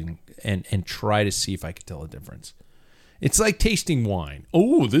labeling, and try to see if I could tell a difference. It's like tasting wine.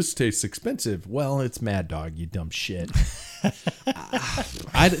 Oh, this tastes expensive. Well, it's Mad Dog, you dumb shit.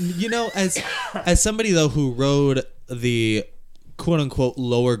 As somebody though who rode the quote unquote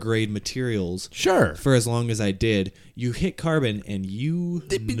lower grade materials, sure, for as long as I did, you hit carbon and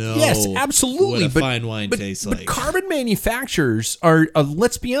yes, absolutely. What a fine wine tastes like. But carbon manufacturers are,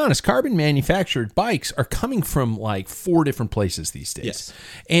 let's be honest, carbon manufactured bikes are coming from like 4 different places these days. Yes.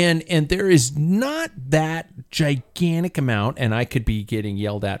 And there is not that gigantic amount, and I could be getting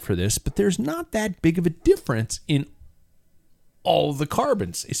yelled at for this, but there's not that big of a difference in all the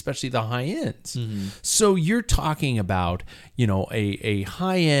carbons, especially the high ends. Mm-hmm. So you're talking about, a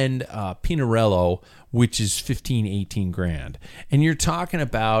high end Pinarello, which is 15, 18 grand. And you're talking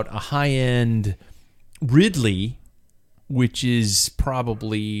about a high end Ridley, which is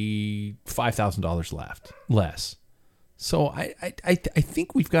probably $5,000 less. So I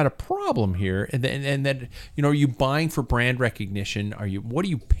think we've got a problem here, and that are you buying for brand recognition? What are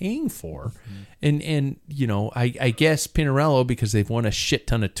you paying for? Mm-hmm. And I guess Pinarello, because they've won a shit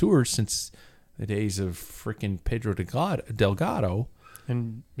ton of tours since the days of freaking Pedro Delgado,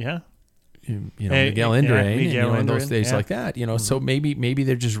 and Miguel Indurain, and those days like that. Mm-hmm. So maybe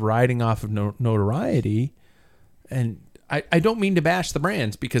they're just riding off of notoriety, and. I don't mean to bash the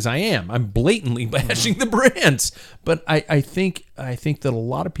brands, because I am. I'm blatantly bashing the brands. But I think that a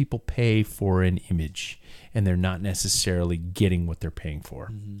lot of people pay for an image, and they're not necessarily getting what they're paying for.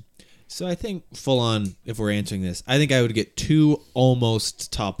 Mm-hmm. So I think full on, if we're answering this, I think I would get 2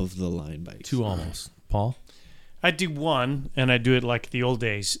 almost top of the line bikes. 2 almost. Paul? I'd do 1, and I'd do it like the old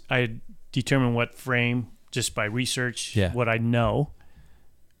days. I'd determine what frame, just by research, what I know.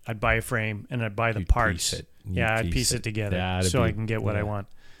 I'd buy a frame, and I'd buy the parts. I'd piece it together so I can get what I want.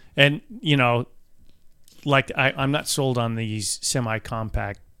 And, I'm not sold on these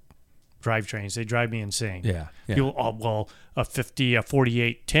semi-compact drivetrains. They drive me insane. Yeah. People, a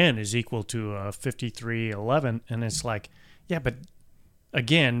 4810 is equal to a 5311. And it's like, yeah, but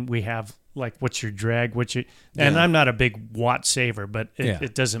again, we have, like, what's your drag? And I'm not a big watt saver, but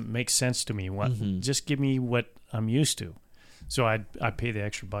it doesn't make sense to me. Just give me what I'm used to. So I'd pay the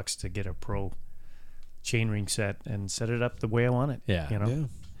extra bucks to get a pro chainring set and set it up the way I want it. Yeah.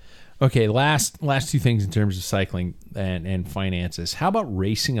 Okay, last 2 things in terms of cycling and finances. How about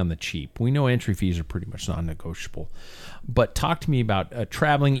racing on the cheap? We know entry fees are pretty much non-negotiable. But talk to me about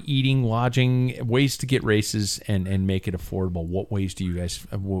traveling, eating, lodging, ways to get races and make it affordable. What ways do you guys,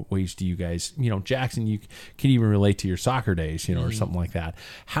 Jackson, you can even relate to your soccer days, or something like that.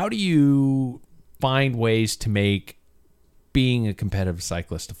 How do you find ways to make being a competitive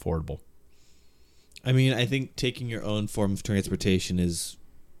cyclist affordable? I mean, I think taking your own form of transportation is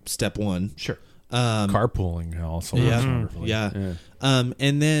step 1. Sure. Carpooling also works wonderfully. Yeah.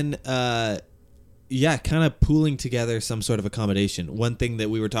 And then, kind of pooling together some sort of accommodation. One thing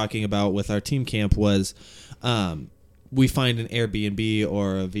that we were talking about with our team camp was we find an Airbnb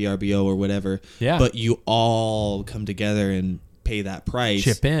or a VRBO or whatever, but you all come together and pay that price.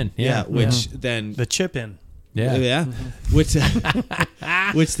 Chip in. Which then... The chip in. Yeah.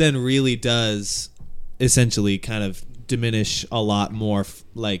 Mm-hmm. Which then really does essentially kind of diminish a lot more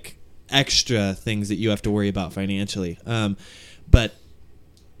like extra things that you have to worry about financially. But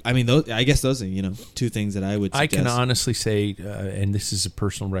I mean, I guess those are 2 things that I would suggest. I can honestly say, and this is a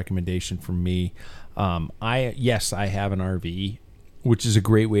personal recommendation from me. I have an RV, which is a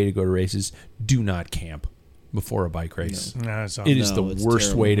great way to go to races. Do not camp before a bike race. No, it is the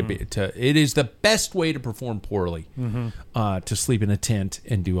worst way to be. It is the best way to perform poorly. To sleep in a tent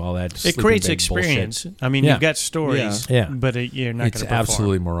and do all that. It creates experience. Bullshit. I mean, you've got stories, but you're not going to perform. It's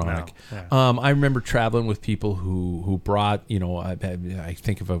absolutely moronic. No. I remember traveling with people who brought, I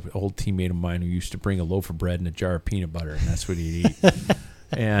think of an old teammate of mine who used to bring a loaf of bread and a jar of peanut butter, and that's what he'd eat.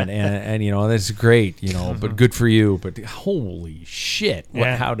 And and that's great, but good for you. But holy shit,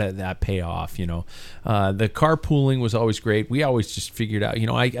 how did that pay off? The carpooling was always great. We always just figured out.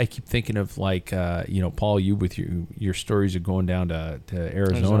 I keep thinking of like, Paul, you with your stories of going down to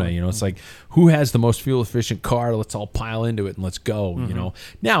Arizona. It's like, who has the most fuel efficient car? Let's all pile into it and let's go.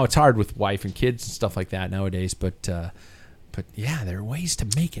 Now it's hard with wife and kids and stuff like that nowadays, but yeah, there are ways to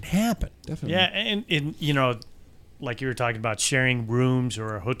make it happen. Definitely. Yeah, and like you were talking about sharing rooms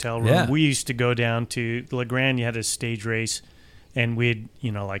or a hotel room. Yeah. We used to go down to La Grande. You had a stage race, and we'd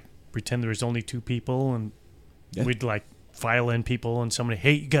like pretend there was only 2 people, and we'd like file in people, and somebody,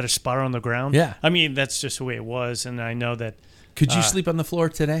 hey, you got a spot on the ground? Yeah. I mean, that's just the way it was, and I know that. Could you sleep on the floor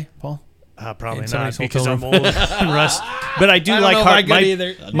today, Paul? Probably In not somebody's because hotel I'm old and rust. But I do like know if I hard. could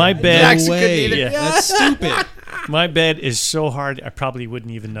either. My bed. No way. Yeah. That's stupid. My bed is so hard, I probably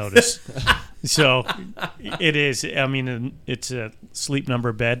wouldn't even notice. So it is. I mean, it's a sleep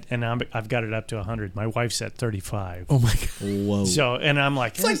number bed, and I've got it up to 100. My wife's at 35. Oh my god! Whoa. So, and I'm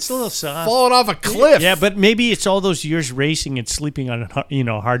like, it's a little soft. Falling off a cliff. Yeah, but maybe it's all those years racing and sleeping on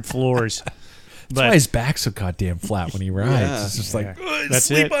hard floors. That's why his back's so goddamn flat when he rides. Yeah. It's just like, That's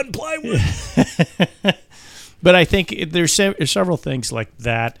sleep it. on plywood. But I think there's several things like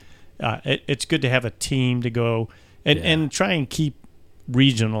that. It's good to have a team to go and try and keep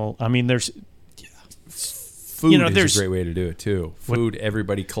regional. I mean, there's Food is there's a great way to do it too. Food,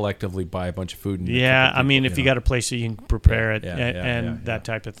 everybody collectively buy a bunch of food. And I mean, if you got a place that you can prepare it Yeah, that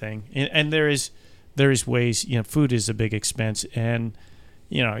type of thing, and there is ways. Food is a big expense, and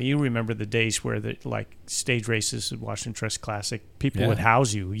you remember the days where like stage races at Washington Trust Classic, people would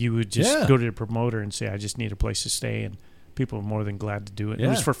house you. You would just go to the promoter and say, "I just need a place to stay," and people were more than glad to do it. Yeah. It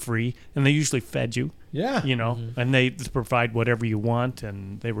was for free, and they usually fed you. Yeah. And they provide whatever you want,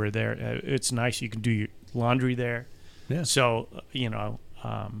 and they were there. It's nice. You can do your laundry there. Yeah. So,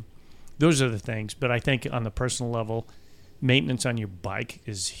 those are the things. But I think on the personal level, maintenance on your bike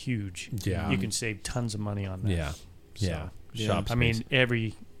is huge. Yeah. You can save tons of money on that. Yeah. Yeah. So, Shop I mean,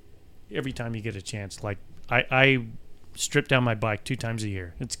 space. every time you get a chance, like I strip down my bike 2 times a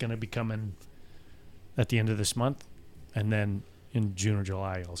year. It's going to be coming at the end of this month. And then in June or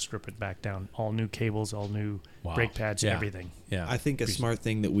July, I'll strip it back down. All new cables, all new brake pads, everything. Yeah. I think a smart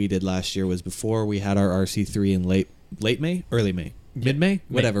thing that we did last year was before we had our RC3 in late May, early May, mid-May,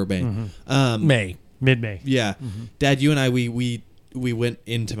 whatever May. May. Mid-May. Yeah. Dad, you and I, we went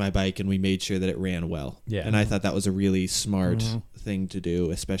into my bike and we made sure that it ran well. Yeah. And I thought that was a really smart thing to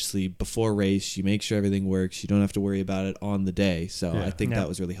do, especially before race. You make sure everything works. You don't have to worry about it on the day. So I think that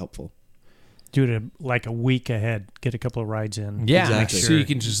was really helpful. Do it like a week ahead. Get a couple of rides in. Yeah, Exactly. so you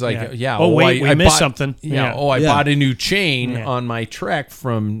can just like, Oh, wait, we missed something. Yeah. Oh, I Yeah. bought a new chain Yeah. on my Trek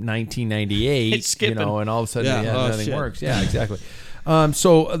from 1998. It's skipping. And all of a sudden, Yeah. Oh, nothing shit. works. Yeah, exactly.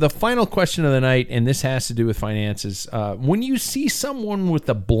 So the final question of the night, and this has to do with finances. When you see someone with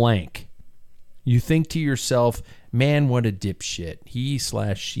a blank, you think to yourself, "Man, what a dipshit!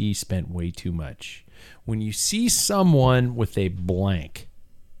 He/she spent way too much." When you see someone with a blank,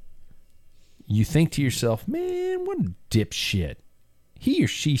 you think to yourself, "Man, what a dipshit! He or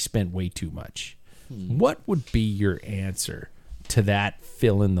she spent way too much." What would be your answer to that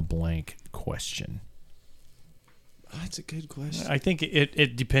fill in the blank question? That's a good question. I think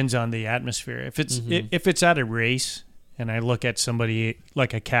it depends on the atmosphere. If it's at a race and I look at somebody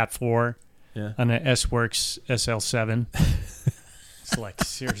like a Cat 4 on an S-Works SL7, it's like,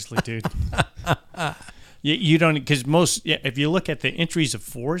 seriously, dude. You don't, because if you look at the entries of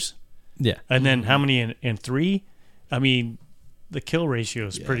 4s, and then how many in 3, I mean, the kill ratio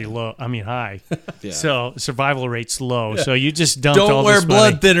is pretty low. I mean, high. So survival rate's low. So you just dumped all Don't wear this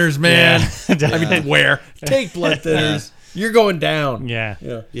money. blood thinners, man. Yeah. I mean, take blood thinners. You're going down.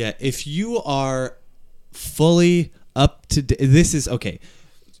 Yeah. Yeah, if you are fully up to this is okay.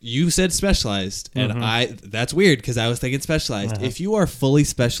 You said specialized, and that's weird because I was thinking specialized. If you are fully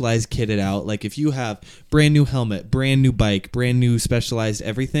specialized, kitted out, like if you have brand new helmet, brand new bike, brand new specialized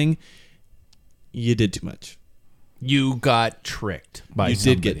everything, you did too much. You got tricked by You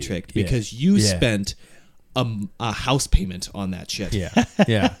somebody. did get tricked because you spent a house payment on that shit. Yeah.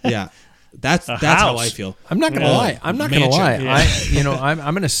 Yeah. That's how house. I feel. I'm not gonna lie. I'm not gonna lie. Yeah.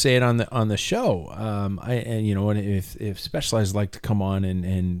 I'm gonna say it on the show. And if Specialized like to come on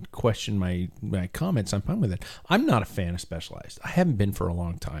and question my comments, I'm fine with it. I'm not a fan of Specialized. I haven't been for a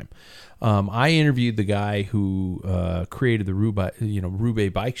long time. I interviewed the guy who created the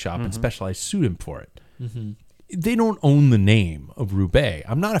Roubaix Bike Shop, and Specialized sued him for it. they don't own the name of Roubaix.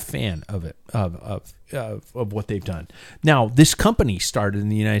 I'm not a fan of it, of what they've done. Now, this company started in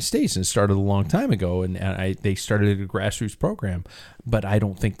the United States and started a long time ago, and they started a grassroots program, but I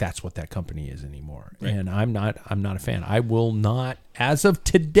don't think that's what that company is anymore. Right. And I'm not a fan. I will not, as of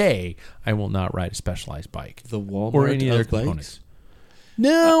today, I will not ride a Specialized bike. The Walmart or any other components.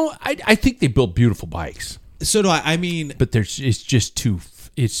 No, I think they build beautiful bikes. So do I. I mean, but it's just too.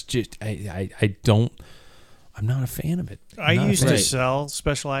 It's just I don't. I'm not a fan of it. I used to sell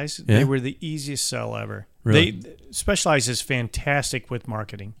Specialized. Yeah. They were the easiest sell ever. Really? Specialized is fantastic with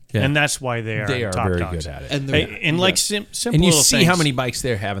marketing, and that's why they are top very dogs. good at it. And like simple and you little see things. how many bikes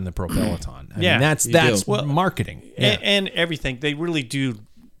they're having the Peloton. I mean, that's marketing. Yeah. And everything. They really do.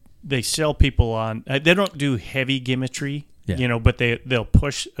 They sell people on. They don't do heavy gimmickry, but they'll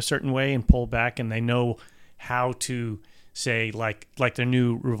push a certain way and pull back, and they know how to say like their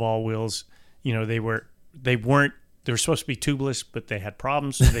new Revolve wheels. They were supposed to be tubeless, but they had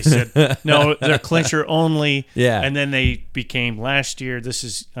problems. So they said, no, they're clincher only. Yeah. And then they became last year.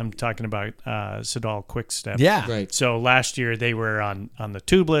 I'm talking about Sedal Quick Step. Yeah. Right. So last year they were on the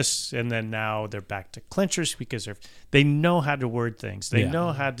tubeless, and then now they're back to clinchers because they know how to word things. They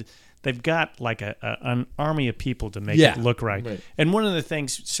know how to. They've got like an army of people to make it look right. And one of the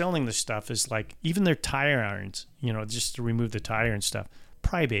things selling this stuff is like even their tire irons, just to remove the tire and stuff,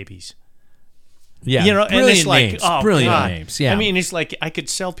 Pry Babies. Yeah, and it's like, names. oh, brilliant God. names. Yeah, I mean, it's like I could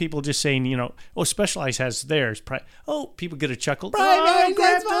sell people just saying, Specialized has theirs. People get a chuckle. Grab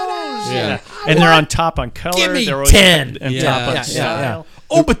those. Yeah. And they're on top on color. Give me they're 10. And top on style.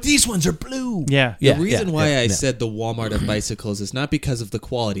 Oh, but these ones are blue. Yeah. The reason why I said the Walmart of bicycles is not because of the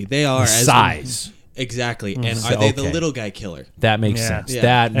quality. They are size. Exactly. And are they the little guy killer? That makes sense.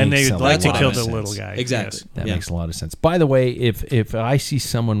 Yeah. And they would like to kill the sense. little guy. Exactly. Yes. That makes a lot of sense. By the way, if I see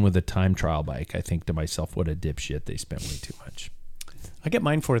someone with a time trial bike, I think to myself, what a dipshit. They spent way too much. I get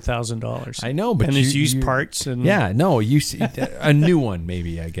mine for $1,000. I know, but and it's used parts. And you see a new one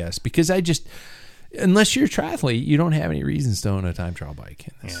maybe, I guess, because unless you're a triathlete, you don't have any reasons to own a time trial bike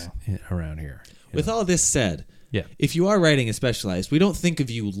around here. With all this said, if you are riding a Specialized, we don't think of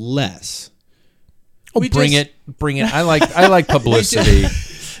you less. Bring it. I like publicity.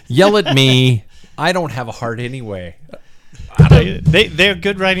 Yell at me. I don't have a heart anyway. They're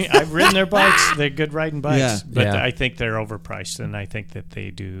good riding. I've ridden their bikes. They're good riding bikes, but I think they're overpriced, and I think that they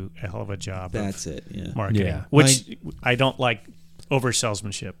do a hell of a job. That's it. Yeah. Marketing, which I don't like over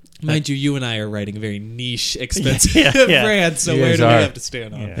salesmanship. Mind you and I are riding a very niche, expensive brand. So where do we have to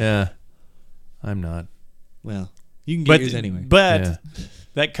stand on? Yeah, I'm not. Well, you can get yours anyway. But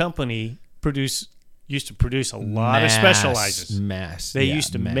that company used to produce a lot of Specializers. They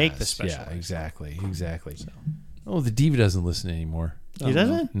used to make the Specializers. Yeah, exactly. So. Oh, the Diva doesn't listen anymore. He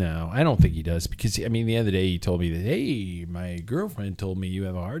doesn't? No, I don't think he does because, the other day he told me that, hey, my girlfriend told me you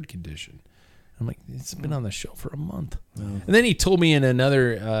have a heart condition. I'm like, it's been on the show for a month. Oh. And then he told me in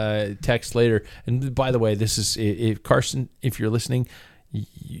another text later, and by the way, this is, Carson, if you're listening,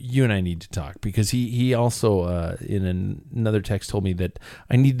 you and I need to talk because he also in another text told me that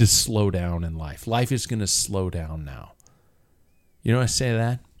I need to slow down in life. Life is going to slow down now. You know what I say to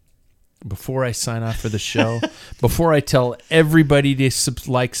that? Before I sign off for the show, before I tell everybody to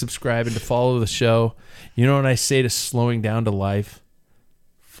subscribe, and to follow the show, you know what I say to slowing down to life?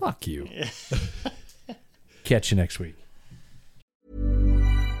 Fuck you. Catch you next week.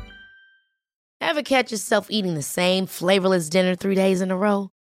 Ever catch yourself eating the same flavorless dinner 3 days in a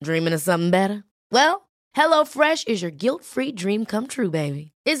row? Dreaming of something better? Well, HelloFresh is your guilt-free dream come true,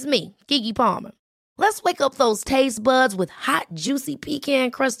 baby. It's me, Keke Palmer. Let's wake up those taste buds with hot, juicy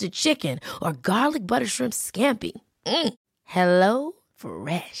pecan-crusted chicken or garlic butter shrimp scampi. Hello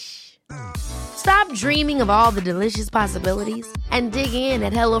Fresh. Stop dreaming of all the delicious possibilities and dig in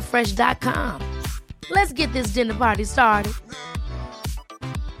at HelloFresh.com. Let's get this dinner party started.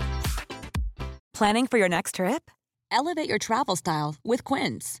 Planning for your next trip? Elevate your travel style with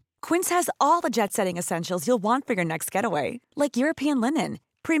Quince. Quince has all the jet-setting essentials you'll want for your next getaway, like European linen,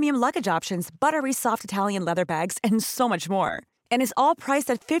 premium luggage options, buttery soft Italian leather bags, and so much more. And is all priced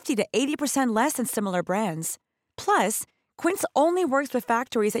at 50 to 80% less than similar brands. Plus, Quince only works with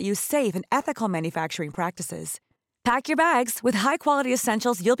factories that use safe and ethical manufacturing practices. Pack your bags with high-quality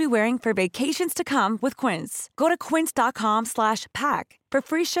essentials you'll be wearing for vacations to come with Quince. Go to quince.com/pack for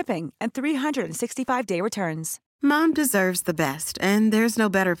free shipping and 365-day returns. Mom deserves the best, and there's no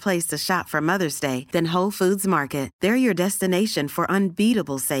better place to shop for Mother's Day than Whole Foods Market. They're your destination for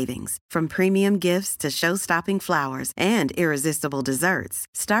unbeatable savings, from premium gifts to show-stopping flowers and irresistible desserts.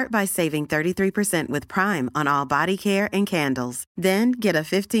 Start by saving 33% with Prime on all body care and candles. Then get a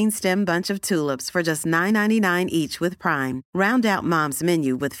 15-stem bunch of tulips for just $9.99 each with Prime. Round out Mom's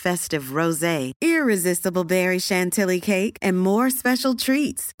menu with festive rosé, irresistible berry chantilly cake, and more special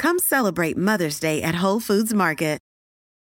treats. Come celebrate Mother's Day at Whole Foods Market.